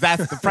awesome. But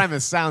that's the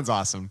premise. Sounds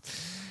awesome.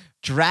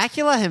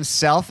 Dracula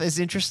himself is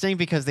interesting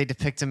because they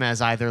depict him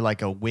as either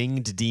like a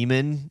winged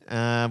demon,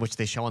 which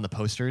they show on the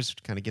posters,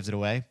 which kind of gives it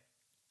away,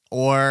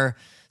 or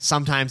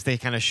sometimes they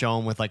kind of show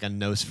him with like a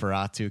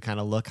Nosferatu kind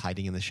of look,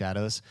 hiding in the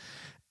shadows.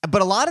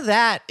 But a lot of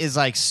that is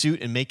like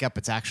suit and makeup.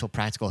 It's actual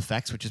practical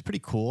effects, which is pretty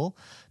cool.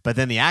 But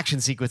then the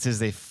action sequences,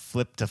 they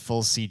flip to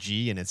full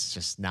CG, and it's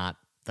just not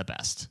the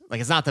best. Like,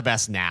 it's not the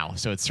best now,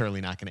 so it's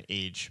certainly not going to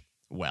age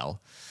well.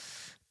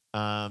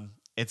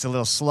 It's a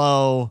little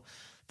slow.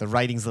 The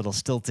writing's a little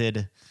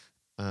stilted.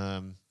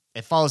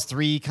 It follows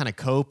 3 kind of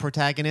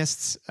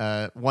co-protagonists.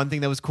 One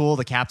thing that was cool,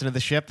 the captain of the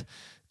ship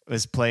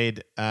was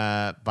played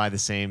by the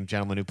same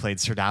gentleman who played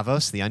Sir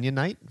Davos, the Onion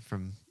Knight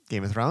from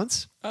Game of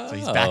Thrones. So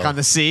he's back on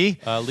the sea.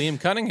 Liam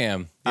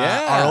Cunningham.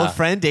 Yeah. Our old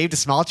friend Dave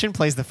DeSmolchin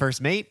plays the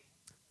first mate.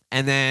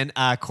 And then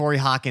Corey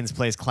Hawkins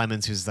plays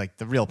Clemens, who's like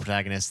the real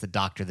protagonist, the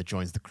doctor that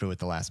joins the crew at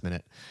the last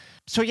minute.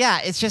 So yeah,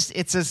 it's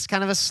a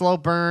kind of a slow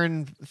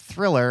burn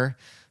thriller.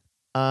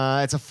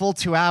 It's a full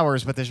 2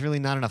 hours, but there's really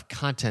not enough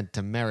content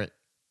to merit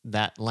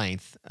that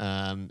length.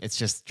 It's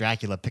just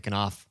Dracula picking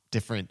off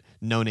different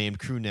no-name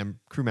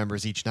crew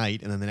members each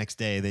night, and then the next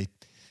day they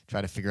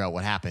try to figure out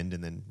what happened,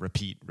 and then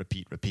repeat.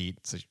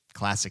 It's a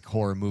classic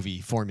horror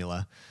movie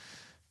formula.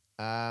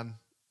 And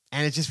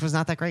it just was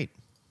not that great.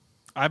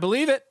 I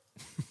believe it.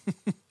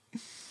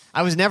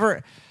 I was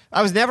never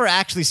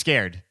actually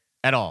scared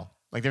at all.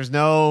 Like there's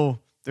no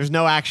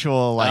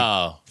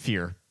actual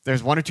fear.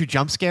 There's 1 or 2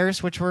 jump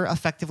scares which were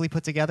effectively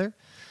put together,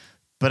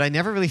 but I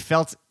never really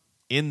felt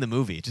in the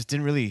movie. It just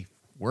didn't really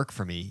work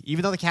for me.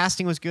 Even though the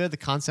casting was good, the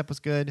concept was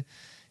good,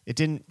 it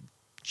didn't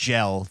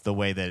gel the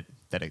way that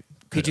it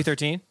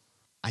PG-13?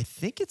 I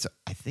think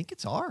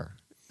it's R.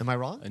 Am I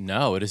wrong?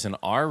 No, it is an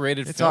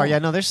R-rated It's film. R. Yeah,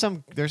 no, there's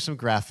some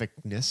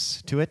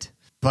graphicness to it.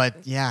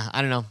 But yeah,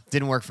 I don't know.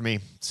 Didn't work for me.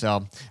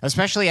 So,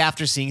 especially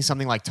after seeing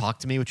something like Talk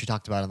to Me, which we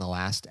talked about in the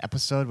last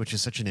episode, which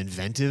is such an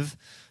inventive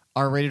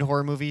R-rated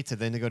horror movie, to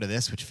go to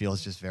this, which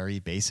feels just very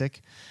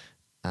basic,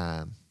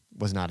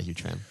 was not a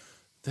huge fan.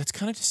 That's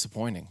kind of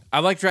disappointing. I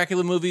like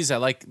Dracula movies. I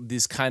like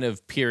these kind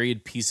of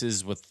period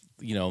pieces with,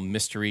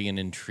 mystery and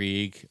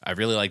intrigue. I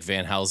really like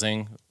Van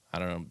Helsing. I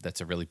don't know,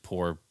 that's a really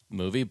poor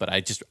movie, but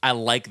I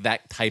like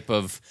that type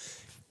of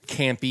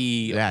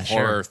campy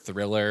horror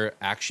thriller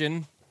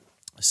action.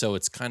 So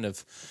it's kind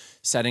of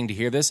setting to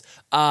hear this.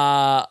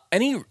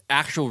 Any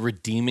actual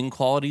redeeming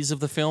qualities of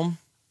the film?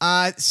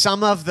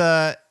 Some of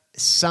the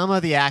some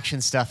of the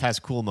action stuff has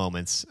cool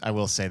moments. I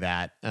will say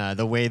that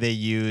the way they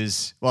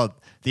use, the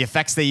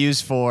effects they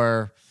use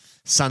for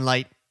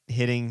sunlight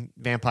hitting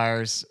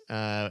vampires,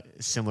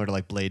 similar to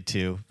like Blade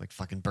 2, like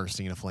fucking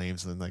bursting into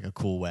flames in like a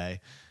cool way.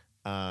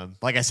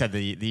 Like I said,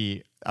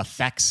 the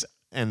effects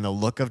and the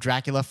look of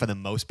Dracula for the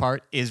most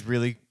part is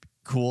really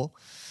cool,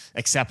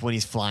 except when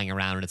he's flying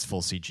around and it's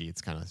full CG.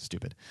 It's kind of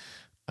stupid.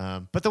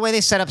 But the way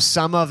they set up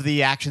some of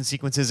the action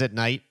sequences at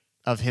night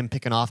of him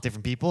picking off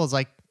different people is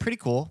like pretty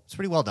cool. It's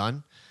pretty well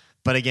done.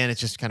 But again, it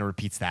just kind of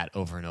repeats that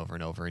over and over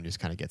and over and you just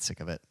kind of get sick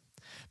of it.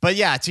 But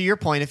yeah, to your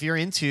point, if you're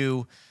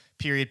into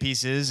period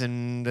pieces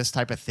and this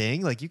type of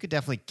thing, like you could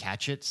definitely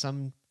catch it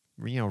some,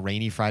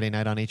 rainy Friday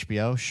night on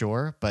HBO,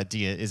 sure. But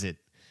is it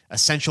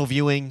essential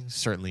viewing?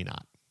 Certainly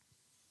not.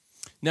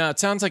 No, it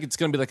sounds like it's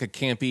going to be like a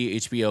campy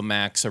HBO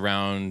Max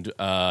around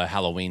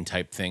Halloween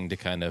type thing to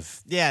kind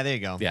of... Yeah, there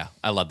you go. Yeah,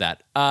 I love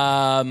that.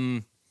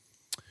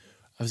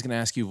 I was going to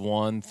ask you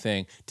one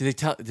thing. Did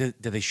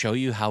they show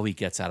you how he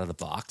gets out of the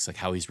box, like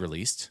how he's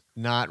released?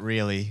 Not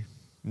really.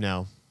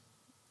 No.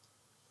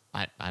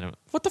 I don't...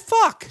 What the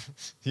fuck?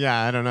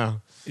 Yeah, I don't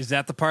know. Is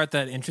that the part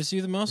that interests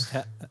you the most?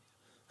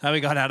 How he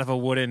got out of a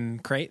wooden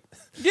crate?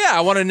 Yeah,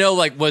 I want to know,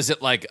 like, was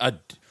it like a...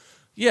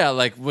 Yeah,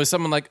 like, was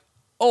someone like,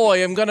 oh,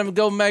 I'm going to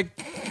go make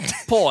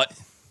port.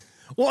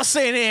 What's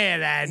in here,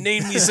 then?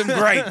 Need me some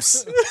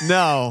grapes.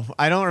 No,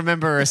 I don't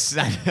remember.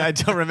 I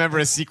don't remember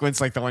a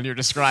sequence like the one you're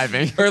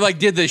describing. Or like,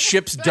 did the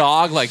ship's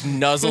dog like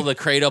nuzzle the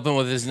crate open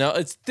with his nose?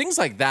 It's things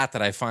like that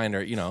I find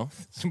are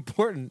It's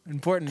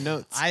important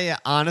notes. I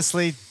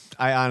honestly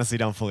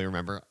don't fully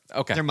remember.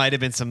 Okay, there might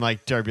have been some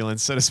like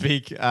turbulence, so to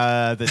speak,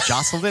 that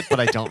jostled it, but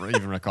I don't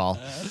even recall.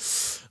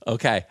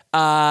 Okay.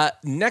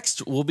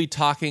 Next, we'll be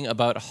talking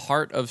about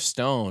Heart of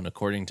Stone,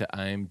 according to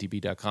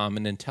IMDb.com,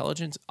 an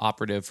intelligence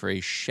operative for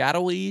a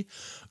shadowy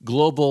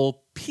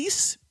global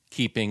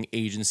peacekeeping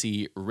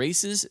agency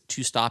races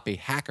to stop a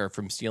hacker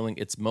from stealing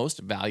its most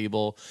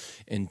valuable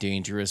and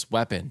dangerous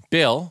weapon.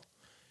 Bill,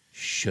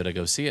 should I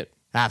go see it?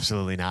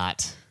 Absolutely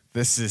not.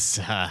 This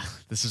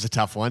was a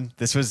tough one.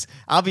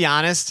 I'll be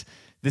honest,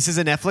 this is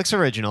a Netflix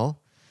original,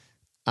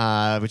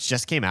 which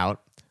just came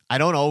out. I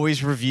don't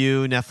always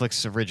review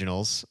Netflix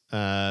originals,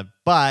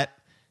 but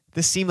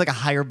this seemed like a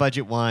higher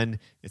budget one.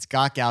 It's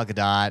got Gal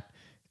Gadot,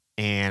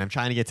 and I'm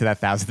trying to get to that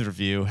 1,000th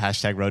review,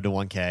 #road to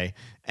 1K.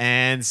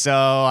 And so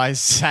I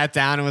sat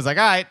down and was like,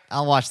 all right,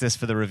 I'll watch this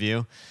for the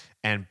review.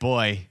 And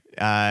boy,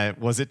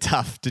 was it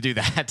tough to do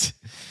that.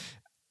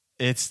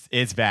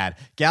 It's bad.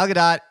 Gal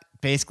Gadot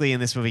basically in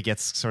this movie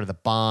gets sort of the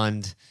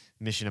Bond,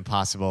 Mission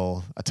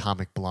Impossible,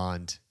 Atomic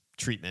Blonde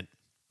treatment.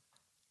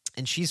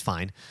 And she's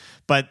fine,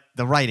 but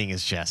the writing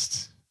is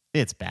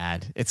it's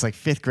bad. It's like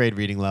 5th grade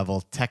reading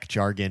level, tech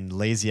jargon,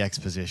 lazy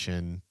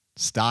exposition,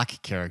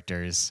 stock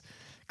characters,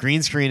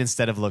 green screen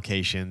instead of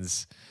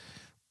locations,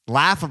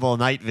 laughable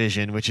night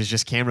vision, which is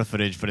just camera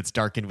footage, but it's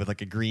darkened with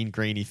like a green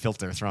grainy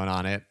filter thrown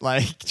on it.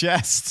 Like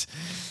it's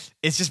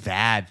just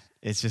bad.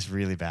 It's just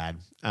really bad.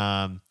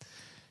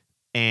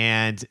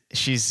 And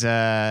she's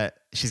got,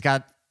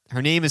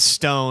 her name is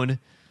Stone.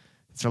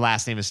 Her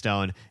last name is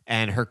Stone,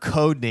 and her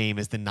code name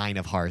is the 9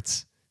 of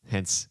Hearts,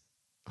 hence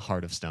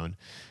Heart of Stone.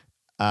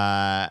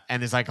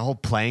 And there's like a whole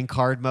playing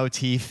card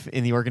motif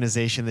in the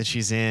organization that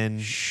she's in.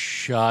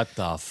 Shut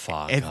the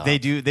fuck up. They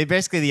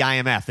basically the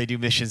IMF. They do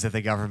missions that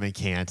the government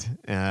can't.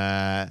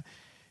 And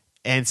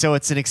so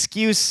it's an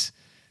excuse,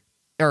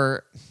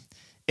 or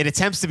it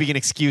attempts to be an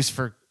excuse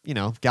for,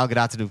 Gal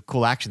Gadot to do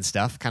cool action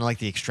stuff, kind of like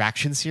the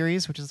Extraction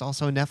series, which is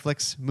also a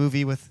Netflix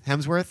movie with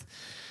Hemsworth.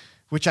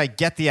 Which I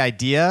get the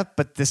idea,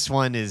 but this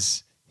one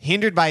is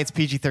hindered by its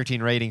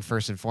PG-13 rating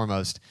first and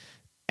foremost,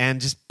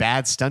 and just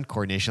bad stunt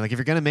coordination. Like if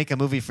you're going to make a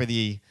movie for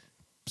the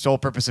sole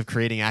purpose of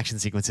creating action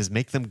sequences,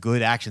 make them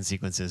good action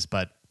sequences,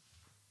 but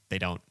they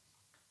don't.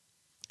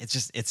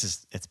 It's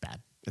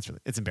bad.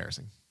 It's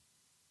embarrassing.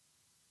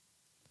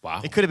 Wow.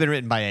 It could have been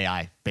written by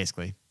AI,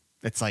 basically.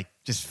 It's like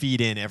just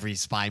feed in every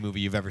spy movie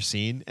you've ever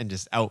seen, and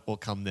just out will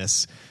come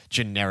this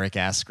generic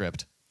ass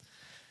script.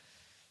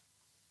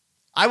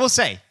 I will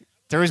say,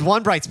 there is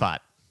one bright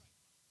spot.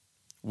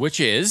 Which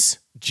is?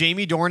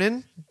 Jamie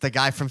Dornan, the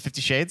guy from 50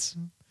 Shades.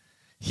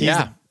 He's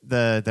Yeah.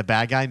 the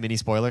bad guy, mini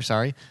spoiler,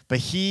 sorry. But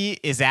he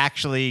is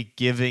actually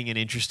giving an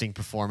interesting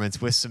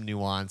performance with some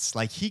nuance.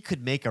 Like he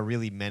could make a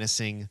really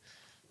menacing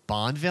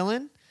Bond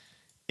villain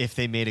if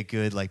they made a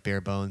good, like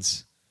bare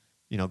bones,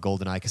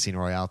 GoldenEye Casino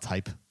Royale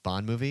type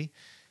Bond movie.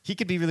 He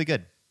could be really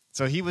good.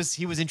 So he was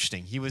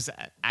interesting. He was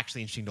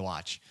actually interesting to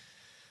watch.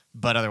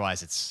 But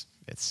otherwise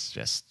it's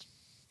just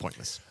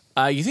pointless.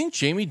 You think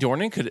Jamie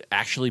Dornan could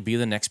actually be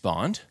the next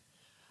Bond?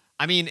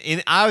 I mean,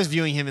 I was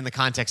viewing him in the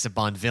context of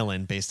Bond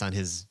villain based on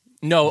his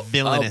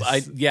villainous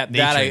that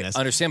nature I in this.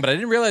 understand, but I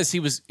didn't realize he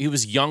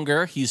was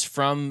younger. He's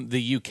from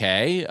the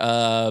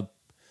UK.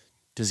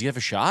 Does he have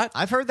a shot?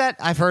 I've heard that.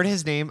 I've heard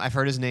his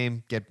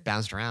name get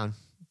bounced around,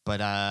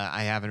 but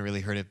I haven't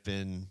really heard it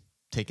been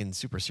taken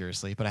super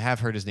seriously. But I have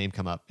heard his name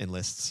come up in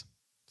lists.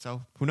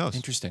 So who knows?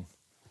 Interesting.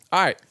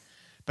 All right.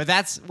 But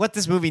that's what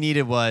this movie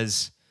needed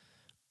was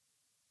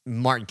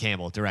Martin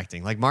Campbell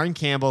directing. Like Martin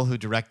Campbell, who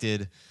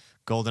directed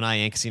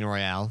GoldenEye and Casino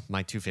Royale,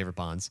 my two favorite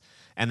Bonds,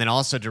 and then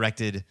also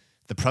directed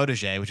The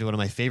Protege, which is one of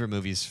my favorite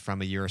movies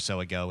from a year or so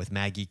ago, with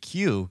Maggie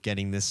Q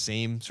getting this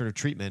same sort of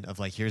treatment of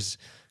like, here's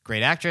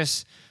great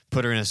actress,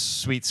 put her in a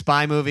sweet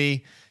spy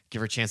movie,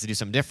 give her a chance to do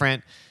something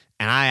different.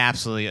 And I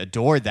absolutely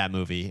adored that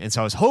movie. And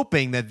so I was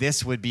hoping that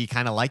this would be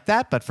kind of like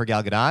that, but for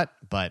Gal Gadot,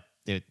 but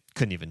it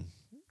doesn't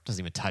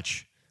even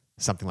touch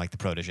something like The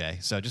Protege.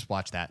 So just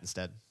watch that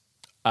instead.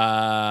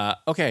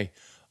 Okay.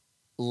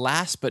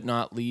 Last but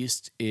not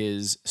least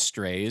is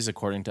Strays,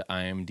 according to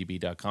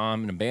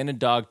IMDb.com. An abandoned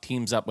dog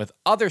teams up with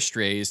other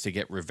strays to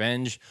get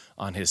revenge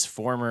on his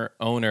former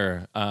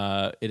owner.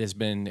 It has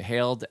been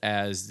hailed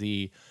as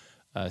the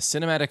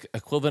cinematic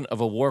equivalent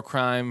of a war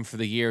crime for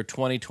the year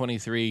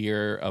 2023,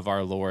 year of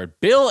our Lord.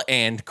 Bill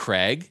and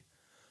Craig,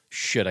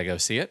 should I go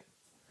see it?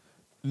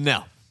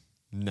 No.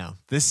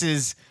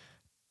 This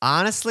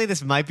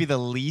might be the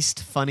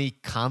least funny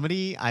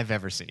comedy I've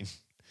ever seen.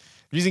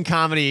 I'm using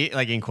comedy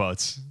like in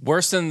quotes.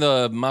 Worse than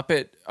the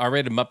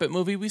R-rated Muppet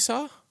movie we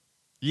saw?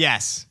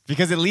 Yes,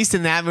 because at least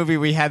in that movie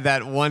we had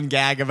that one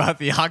gag about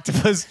the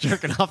octopus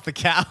jerking off the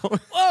cow.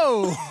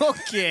 Whoa,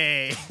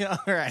 okay. All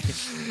right.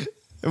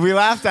 We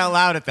laughed out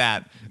loud at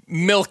that.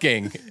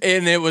 Milking.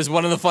 And it was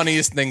one of the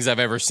funniest things I've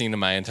ever seen in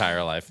my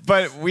entire life.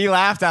 But we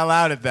laughed out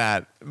loud at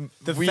that.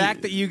 The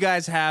fact that you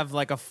guys have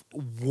like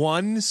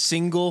one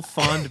single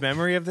fond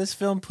memory of this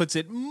film puts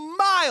it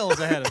miles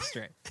ahead of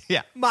Stray.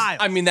 Yeah. Miles.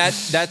 I mean, that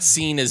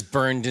scene is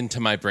burned into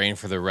my brain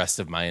for the rest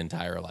of my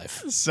entire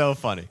life. So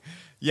funny.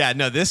 Yeah,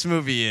 no, this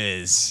movie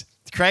is...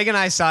 Craig and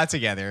I saw it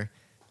together.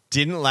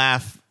 Didn't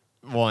laugh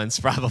once,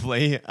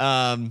 probably.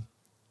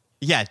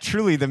 Yeah,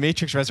 truly the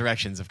Matrix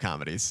Resurrections of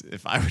comedies,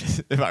 if I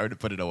were to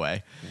put it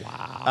away.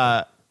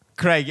 Wow.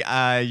 Craig,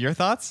 your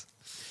thoughts?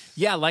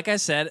 Yeah, like I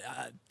said,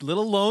 a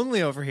little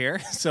lonely over here.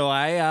 So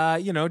I,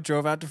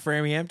 drove out to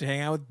Framingham to hang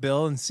out with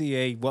Bill and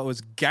see what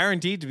was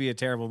guaranteed to be a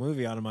terrible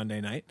movie on a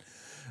Monday night.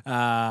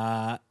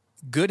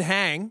 Good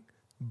hang,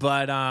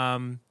 but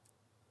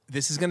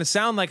this is going to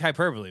sound like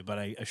hyperbole, but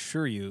I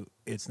assure you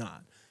it's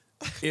not.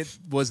 It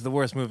was the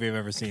worst movie I've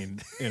ever seen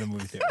in a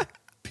movie theater,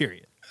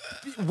 period.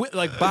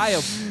 Like by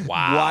a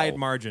wide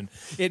margin.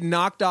 It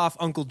knocked off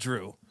Uncle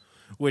Drew,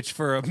 which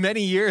for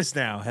many years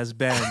now has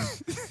been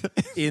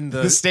in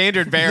the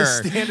standard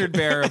bearer. The standard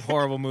bearer of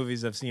horrible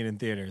movies I've seen in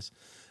theaters.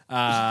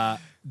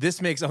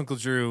 This makes Uncle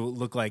Drew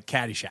look like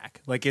Caddyshack.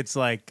 Like it's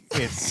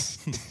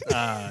just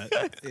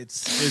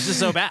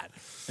so bad.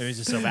 It was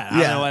just so bad.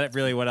 I don't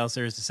know what else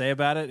there is to say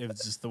about it. It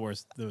was just the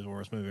worst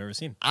movie I've ever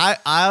seen.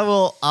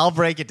 I'll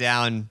break it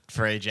down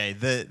for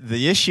AJ.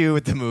 The issue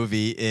with the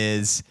movie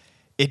is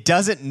it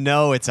doesn't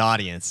know its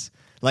audience.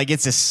 Like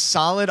it's a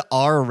solid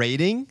R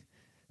rating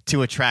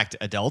to attract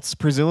adults,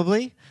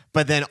 presumably,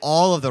 but then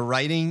all of the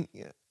writing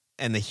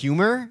and the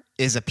humor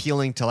is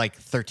appealing to like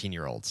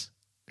 13-year-olds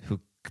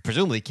who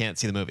presumably can't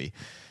see the movie.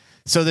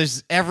 So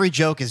every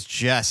joke is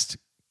just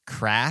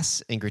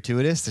crass and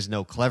gratuitous. There's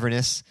no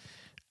cleverness.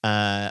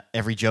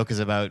 Every joke is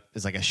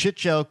like a shit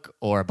joke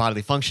or a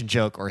bodily function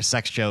joke or a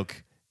sex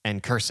joke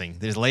and cursing.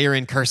 There's layer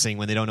in cursing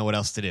when they don't know what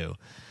else to do.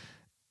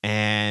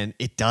 And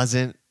it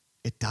doesn't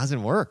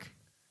work.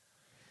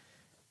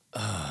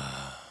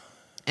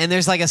 And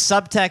there's like a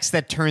subtext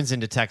that turns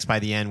into text by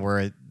the end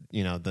where,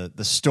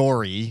 the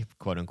story,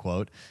 quote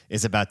unquote,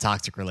 is about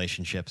toxic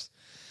relationships.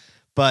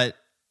 But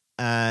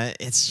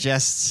it's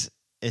just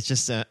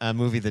a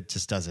movie that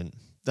just doesn't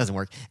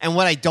work. And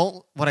what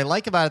I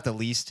like about it the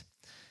least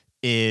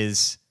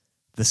is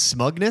the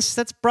smugness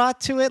that's brought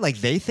to it. Like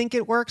they think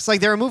it works.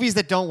 Like there are movies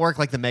that don't work,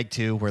 like the Meg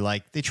 2, where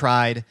like they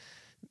tried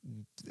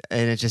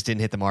and it just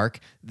didn't hit the mark.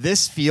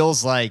 This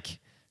feels like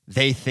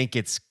they think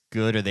it's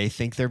good or they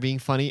think they're being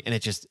funny, and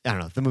it just, I don't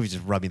know, the movie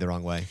just rubbed me the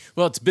wrong way.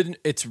 Well,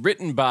 it's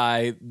written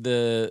by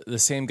the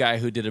same guy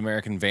who did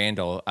American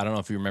Vandal. I don't know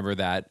if you remember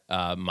that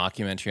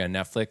mockumentary on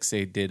Netflix.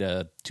 They did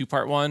a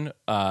 2-part one.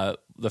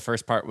 The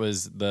first part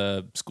was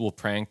the school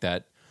prank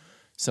that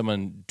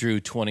someone drew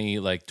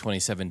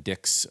 27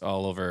 dicks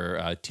all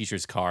over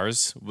teachers'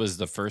 cars, was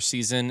the first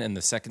season, and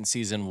the second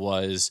season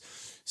was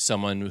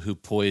someone who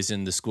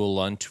poisoned the school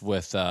lunch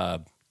with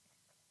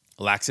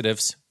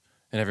laxatives,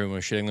 and everyone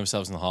was shitting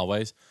themselves in the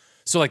hallways.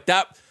 So like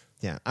that.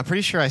 Yeah, I'm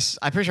pretty sure I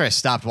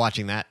stopped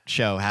watching that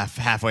show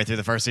halfway through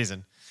the first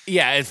season.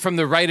 Yeah, and from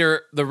the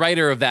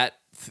writer of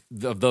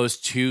those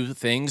two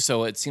things.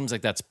 So it seems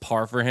like that's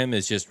par for him.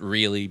 Is just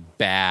really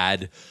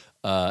bad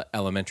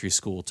elementary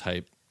school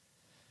type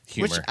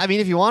humor. Which, I mean,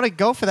 if you want to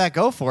go for that,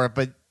 go for it.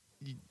 But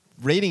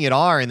rating it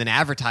R and then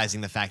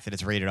advertising the fact that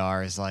it's rated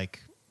R is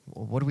like,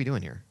 well, what are we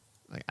doing here?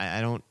 Like,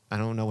 I don't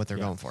know what they're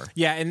going for.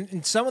 Yeah,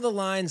 and some of the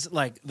lines,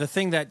 like the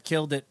thing that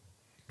killed it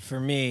for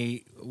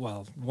me,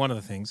 well, one of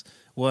the things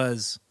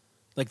was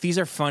like these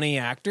are funny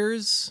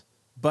actors,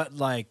 but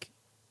like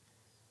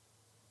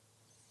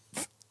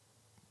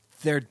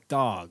they're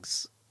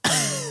dogs.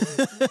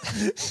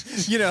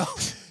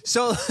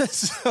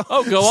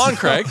 Oh, go on,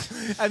 Craig.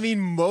 I mean,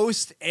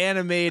 most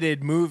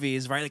animated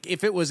movies, right? Like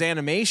if it was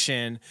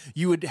animation,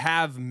 you would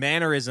have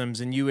mannerisms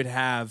and you would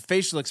have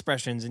facial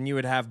expressions and you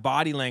would have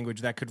body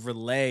language that could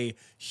relay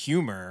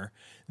humor.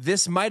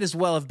 This might as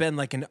well have been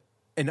like an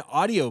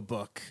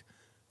audiobook.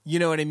 You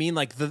know what I mean?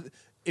 Like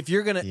if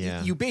you're going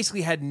to, you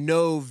basically had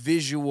no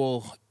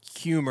visual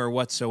humor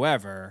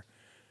whatsoever,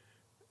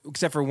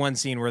 except for one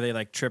scene where they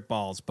like trip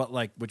balls, but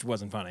like, which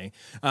wasn't funny.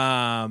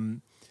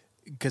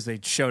 Because they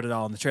showed it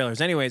all in the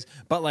trailers anyways.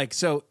 But like,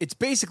 so it's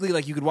basically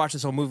like you could watch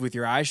this whole movie with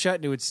your eyes shut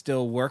and it would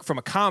still work from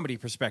a comedy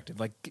perspective.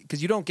 Like,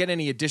 because you don't get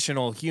any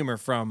additional humor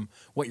from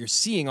what you're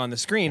seeing on the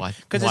screen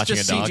because it's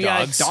just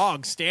CGI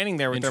dogs standing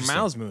there with their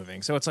mouths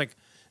moving. So it's like,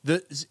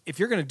 if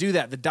you're going to do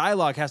that, the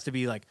dialogue has to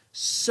be like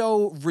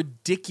so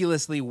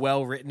ridiculously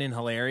well written and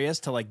hilarious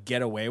to like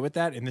get away with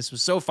that. And this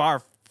was so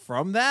far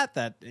from that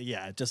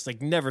it just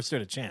like never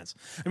stood a chance.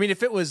 I mean,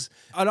 if it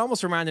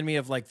almost reminded me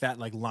of like that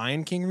like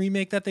Lion King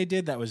remake that they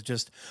did that was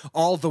just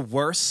all the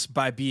worse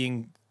by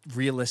being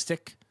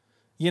realistic.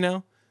 You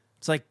know,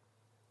 it's like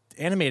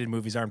animated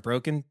movies aren't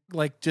broken.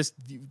 Like just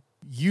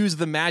use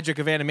the magic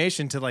of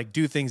animation to like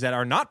do things that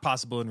are not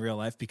possible in real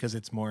life because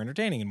it's more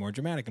entertaining and more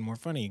dramatic and more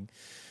funny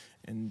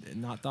and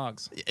not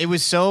dogs. It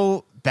was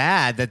so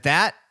bad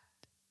that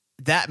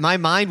my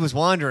mind was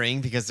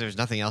wandering because there's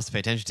nothing else to pay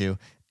attention to.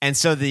 And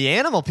so the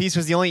animal piece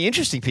was the only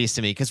interesting piece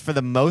to me because for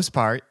the most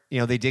part,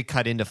 they did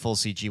cut into full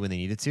CG when they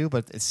needed to,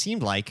 but it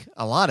seemed like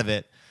a lot of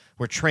it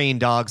were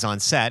trained dogs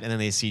on set and then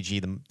they CG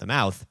the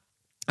mouth.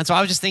 And so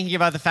I was just thinking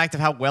about the fact of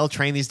how well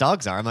trained these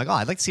dogs are. I'm like,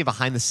 I'd like to see a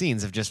behind the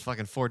scenes of just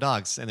fucking 4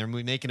 dogs and they're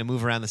making a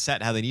move around the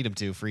set how they need them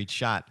to for each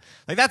shot.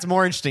 Like that's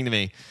more interesting to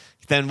me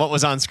than what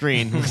was on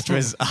screen, which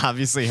was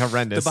obviously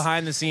horrendous. The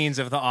behind the scenes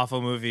of the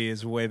awful movie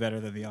is way better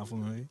than the awful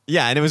movie.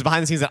 Yeah, and it was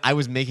behind the scenes that I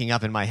was making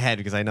up in my head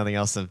because I had nothing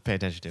else to pay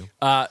attention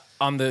to.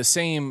 On the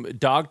same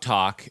dog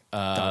talk,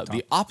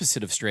 the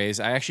opposite of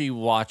Strays, I actually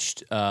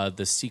watched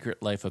The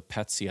Secret Life of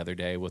Pets the other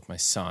day with my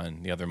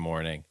son the other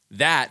morning.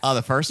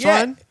 The first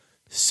one?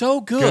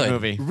 So good. Good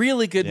movie.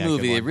 Really good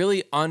movie. Good They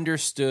really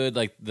understood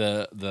like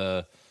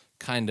the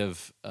kind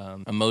of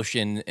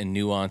emotion and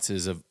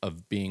nuances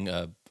of being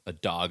a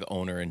dog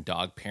owner and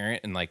dog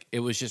parent, and like it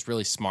was just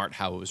really smart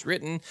how it was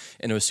written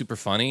and it was super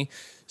funny.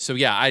 So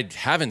yeah, I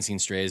haven't seen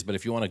Strays, but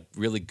if you want a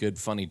really good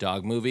funny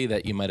dog movie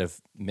that you might have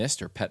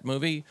missed or pet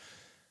movie,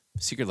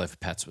 Secret Life of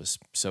Pets was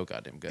so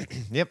goddamn good.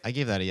 Yep, I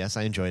gave that a yes.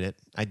 I enjoyed it.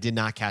 I did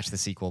not catch the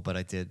sequel, but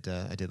I did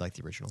like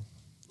the original.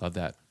 Love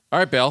that. All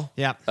right, Bill.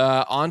 Yeah.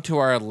 On to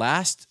our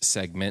last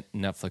segment,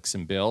 Netflix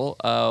and Bill.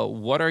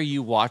 What are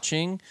you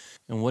watching,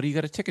 and what do you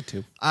got a ticket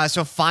to?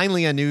 So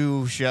finally, a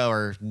new show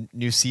or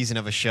new season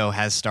of a show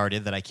has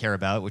started that I care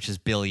about, which is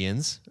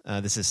Billions.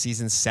 This is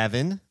season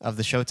 7 of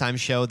the Showtime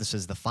show. This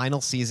is the final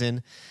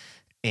season,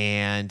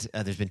 and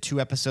there's been 2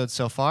 episodes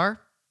so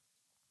far,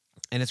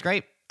 and it's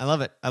great. I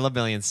love it. I love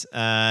Billions.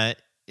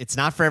 It's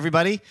not for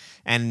everybody,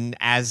 and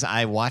as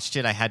I watched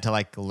it, I had to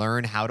like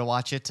learn how to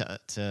watch it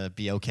to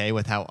be okay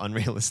with how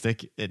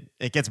unrealistic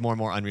it gets. More and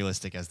more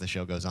unrealistic as the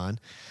show goes on.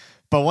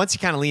 But once you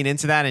kind of lean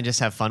into that and just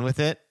have fun with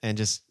it and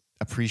just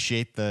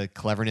appreciate the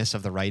cleverness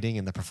of the writing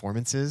and the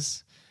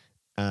performances,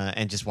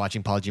 and just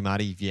watching Paul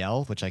Giamatti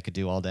yell, which I could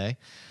do all day,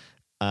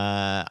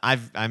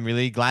 I'm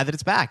really glad that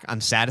it's back.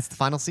 I'm sad it's the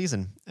final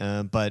season,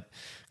 but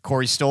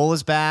Corey Stoll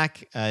is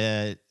back.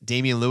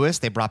 Damian Lewis,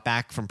 they brought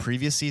back from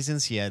previous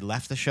seasons. He had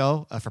left the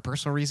show for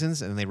personal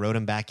reasons, and they wrote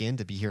him back in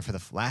to be here for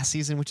the last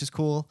season, which is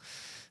cool.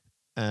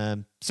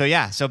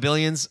 So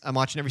Billions, I'm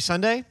watching every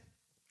Sunday.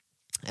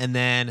 And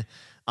then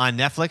on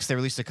Netflix, they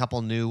released a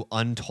couple new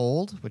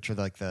Untold, which are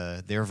like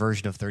their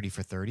version of 30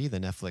 for 30, the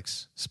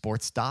Netflix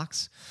sports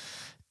docs.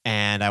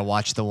 And I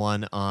watched the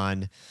one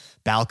on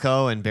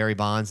Balco and Barry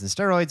Bonds and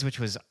steroids, which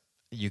was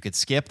you could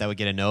skip. That would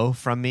get a no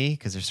from me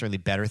because there's certainly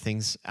better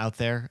things out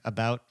there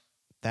about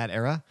that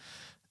era.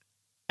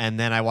 And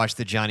then I watched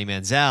the Johnny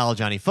Manziel,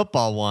 Johnny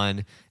Football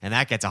one, and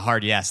that gets a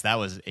hard yes. That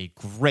was a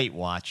great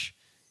watch.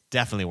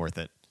 Definitely worth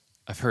it.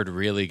 I've heard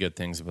really good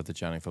things about the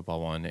Johnny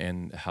Football one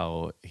and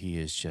how he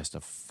is just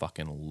a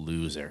fucking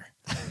loser.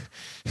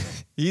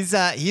 He's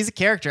a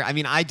character. I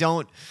mean, I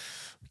don't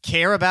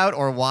care about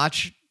or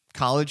watch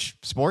college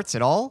sports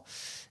at all.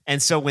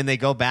 And so when they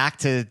go back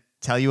to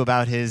tell you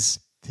about his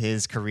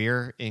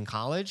career in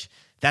college,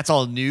 that's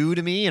all new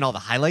to me and all the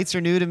highlights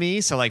are new to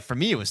me. So like for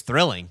me, it was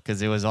thrilling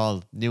because it was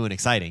all new and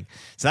exciting.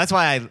 So that's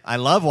why I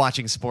love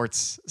watching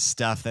sports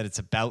stuff that it's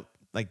about,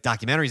 like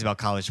documentaries about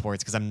college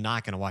sports, because I'm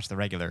not going to watch the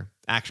regular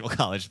actual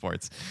college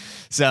sports.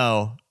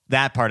 So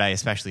that part I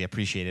especially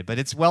appreciated, but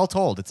it's well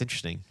told. It's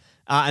interesting.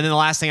 And then the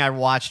last thing I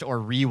watched or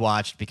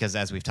rewatched, because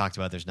as we've talked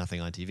about, there's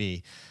nothing on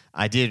TV.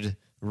 I did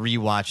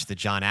rewatch the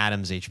John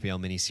Adams HBO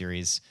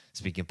miniseries.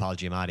 Speaking of Paul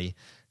Giamatti,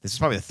 this is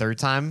probably the 3rd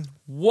time.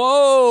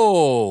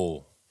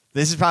 Whoa!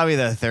 This is probably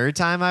the 3rd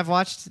time I've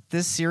watched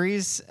this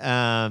series.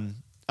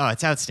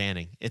 It's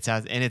outstanding. It's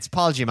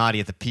Paul Giamatti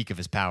at the peak of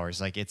his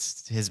powers. Like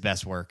it's his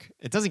best work.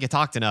 It doesn't get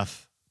talked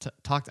enough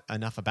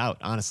about,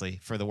 honestly,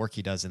 for the work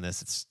he does in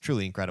this. It's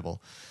truly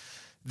incredible.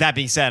 That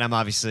being said, I'm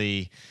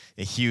obviously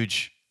a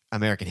huge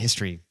American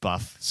history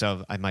buff,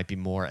 so I might be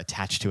more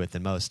attached to it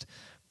than most.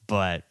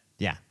 But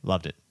yeah,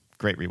 loved it.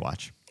 Great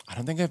rewatch. I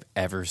don't think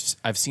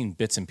I've seen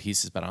bits and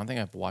pieces, but I don't think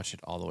I've watched it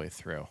all the way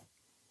through.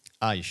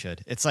 Oh, you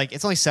should. It's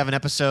only 7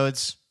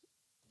 episodes,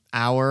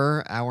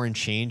 hour and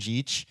change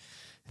each.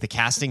 The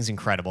casting's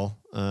incredible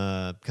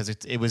because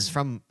it was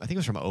from, I think it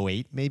was from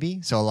 '08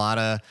 maybe. So a lot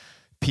of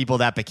people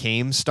that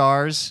became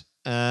stars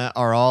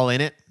are all in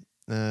it.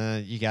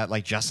 You got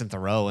like Justin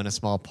Theroux in a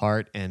small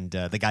part, and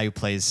the guy who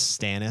plays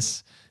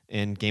Stannis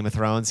in Game of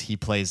Thrones, he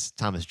plays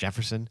Thomas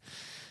Jefferson.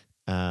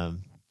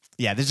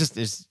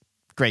 There's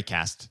great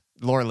cast.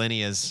 Laura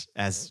Linney as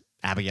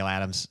Abigail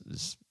Adams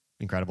is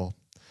incredible.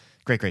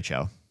 Great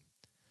show.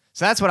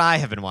 So that's what I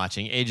have been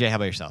watching. AJ, how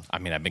about yourself? I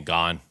mean, I've been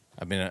gone.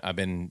 I've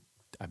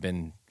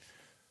been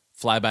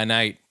fly by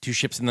night, 2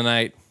 ships in the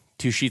night,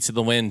 2 sheets of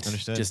the wind.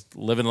 Understood. Just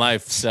living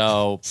life.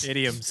 So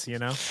Idioms,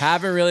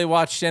 haven't really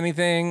watched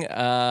anything.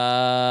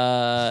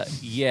 I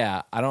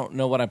don't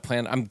know what I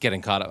plan. I'm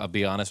getting caught up. I'll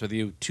be honest with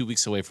you. 2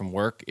 weeks away from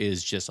work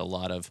is just a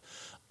lot of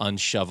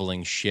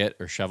unshoveling shit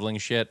or shoveling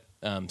shit.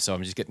 So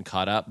I'm just getting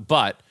caught up.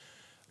 But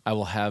I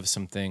will have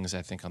some things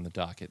I think on the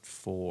docket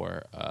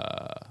for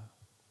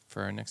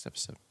our next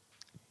episode.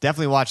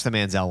 Definitely watch the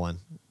Manziel one.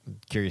 I'm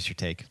curious your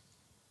take.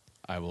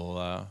 I will.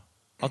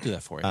 I'll do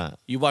that for you.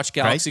 You watch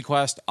Galaxy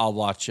Quest. I'll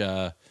watch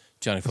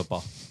Johnny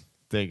Football.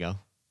 There you go.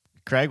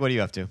 Craig, what are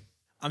you up to?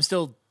 I'm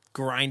still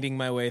grinding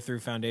my way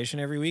through Foundation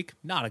every week.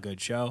 Not a good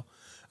show.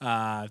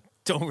 Don't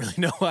really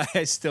know why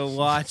I still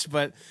watch,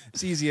 but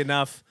it's easy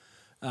enough.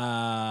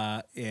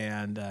 That's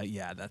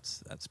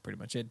pretty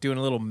much it. Doing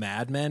a little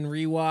Mad Men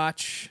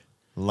rewatch.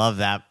 Love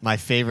that. My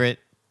favorite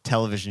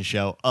television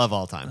show of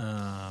all time.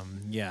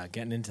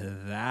 Getting into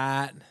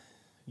that.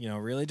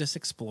 Really just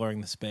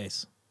exploring the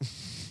space.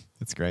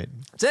 That's great.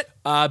 That's it.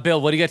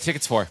 Bill, what do you got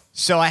tickets for?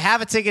 So I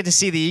have a ticket to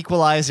see The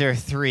Equalizer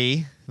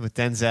 3 with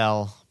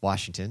Denzel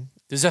Washington.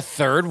 There's a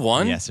third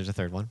one? Yes, there's a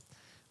third one.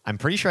 I'm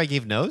pretty sure I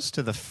gave nose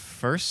to the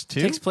first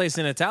 2. Takes place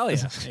in Italia,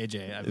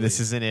 AJ. I believe. This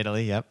is in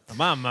Italy, yep.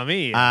 Mamma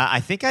mia. I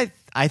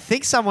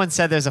think someone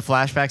said there's a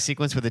flashback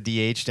sequence with a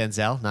DH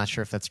Denzel. Not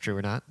sure if that's true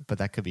or not, but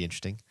that could be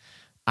interesting.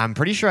 I'm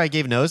pretty sure I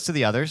gave nose to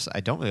the others.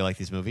 I don't really like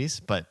these movies,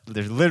 but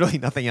there's literally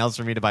nothing else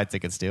for me to buy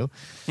tickets to.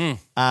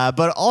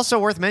 But also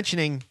worth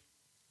mentioning,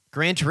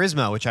 Gran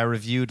Turismo, which I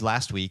reviewed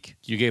last week.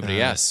 You gave it a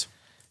yes.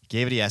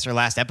 Gave it a yes, or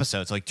last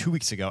episode, so like 2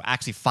 weeks ago,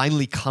 actually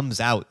finally comes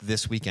out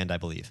this weekend, I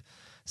believe.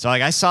 So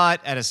like I saw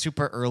it at a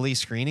super early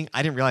screening.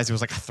 I didn't realize it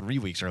was like a 3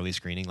 weeks early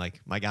screening.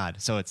 Like, my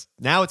God. So it's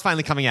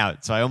finally coming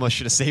out. So I almost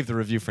should have saved the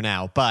review for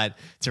now. But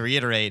to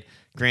reiterate,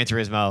 Gran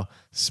Turismo,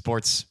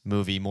 sports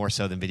movie, more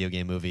so than video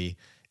game movie.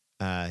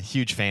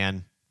 Huge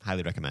fan.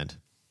 Highly recommend.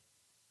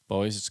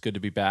 Boys, it's good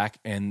to be back.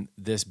 And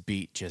this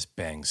beat just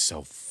bangs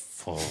so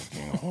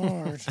fucking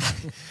hard.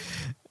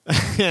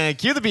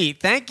 Cue the beat.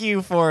 Thank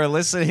you for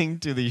listening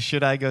to the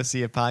Should I Go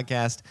See It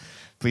podcast.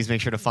 Please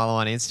make sure to follow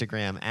on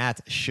Instagram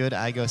at Should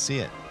I Go See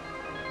It.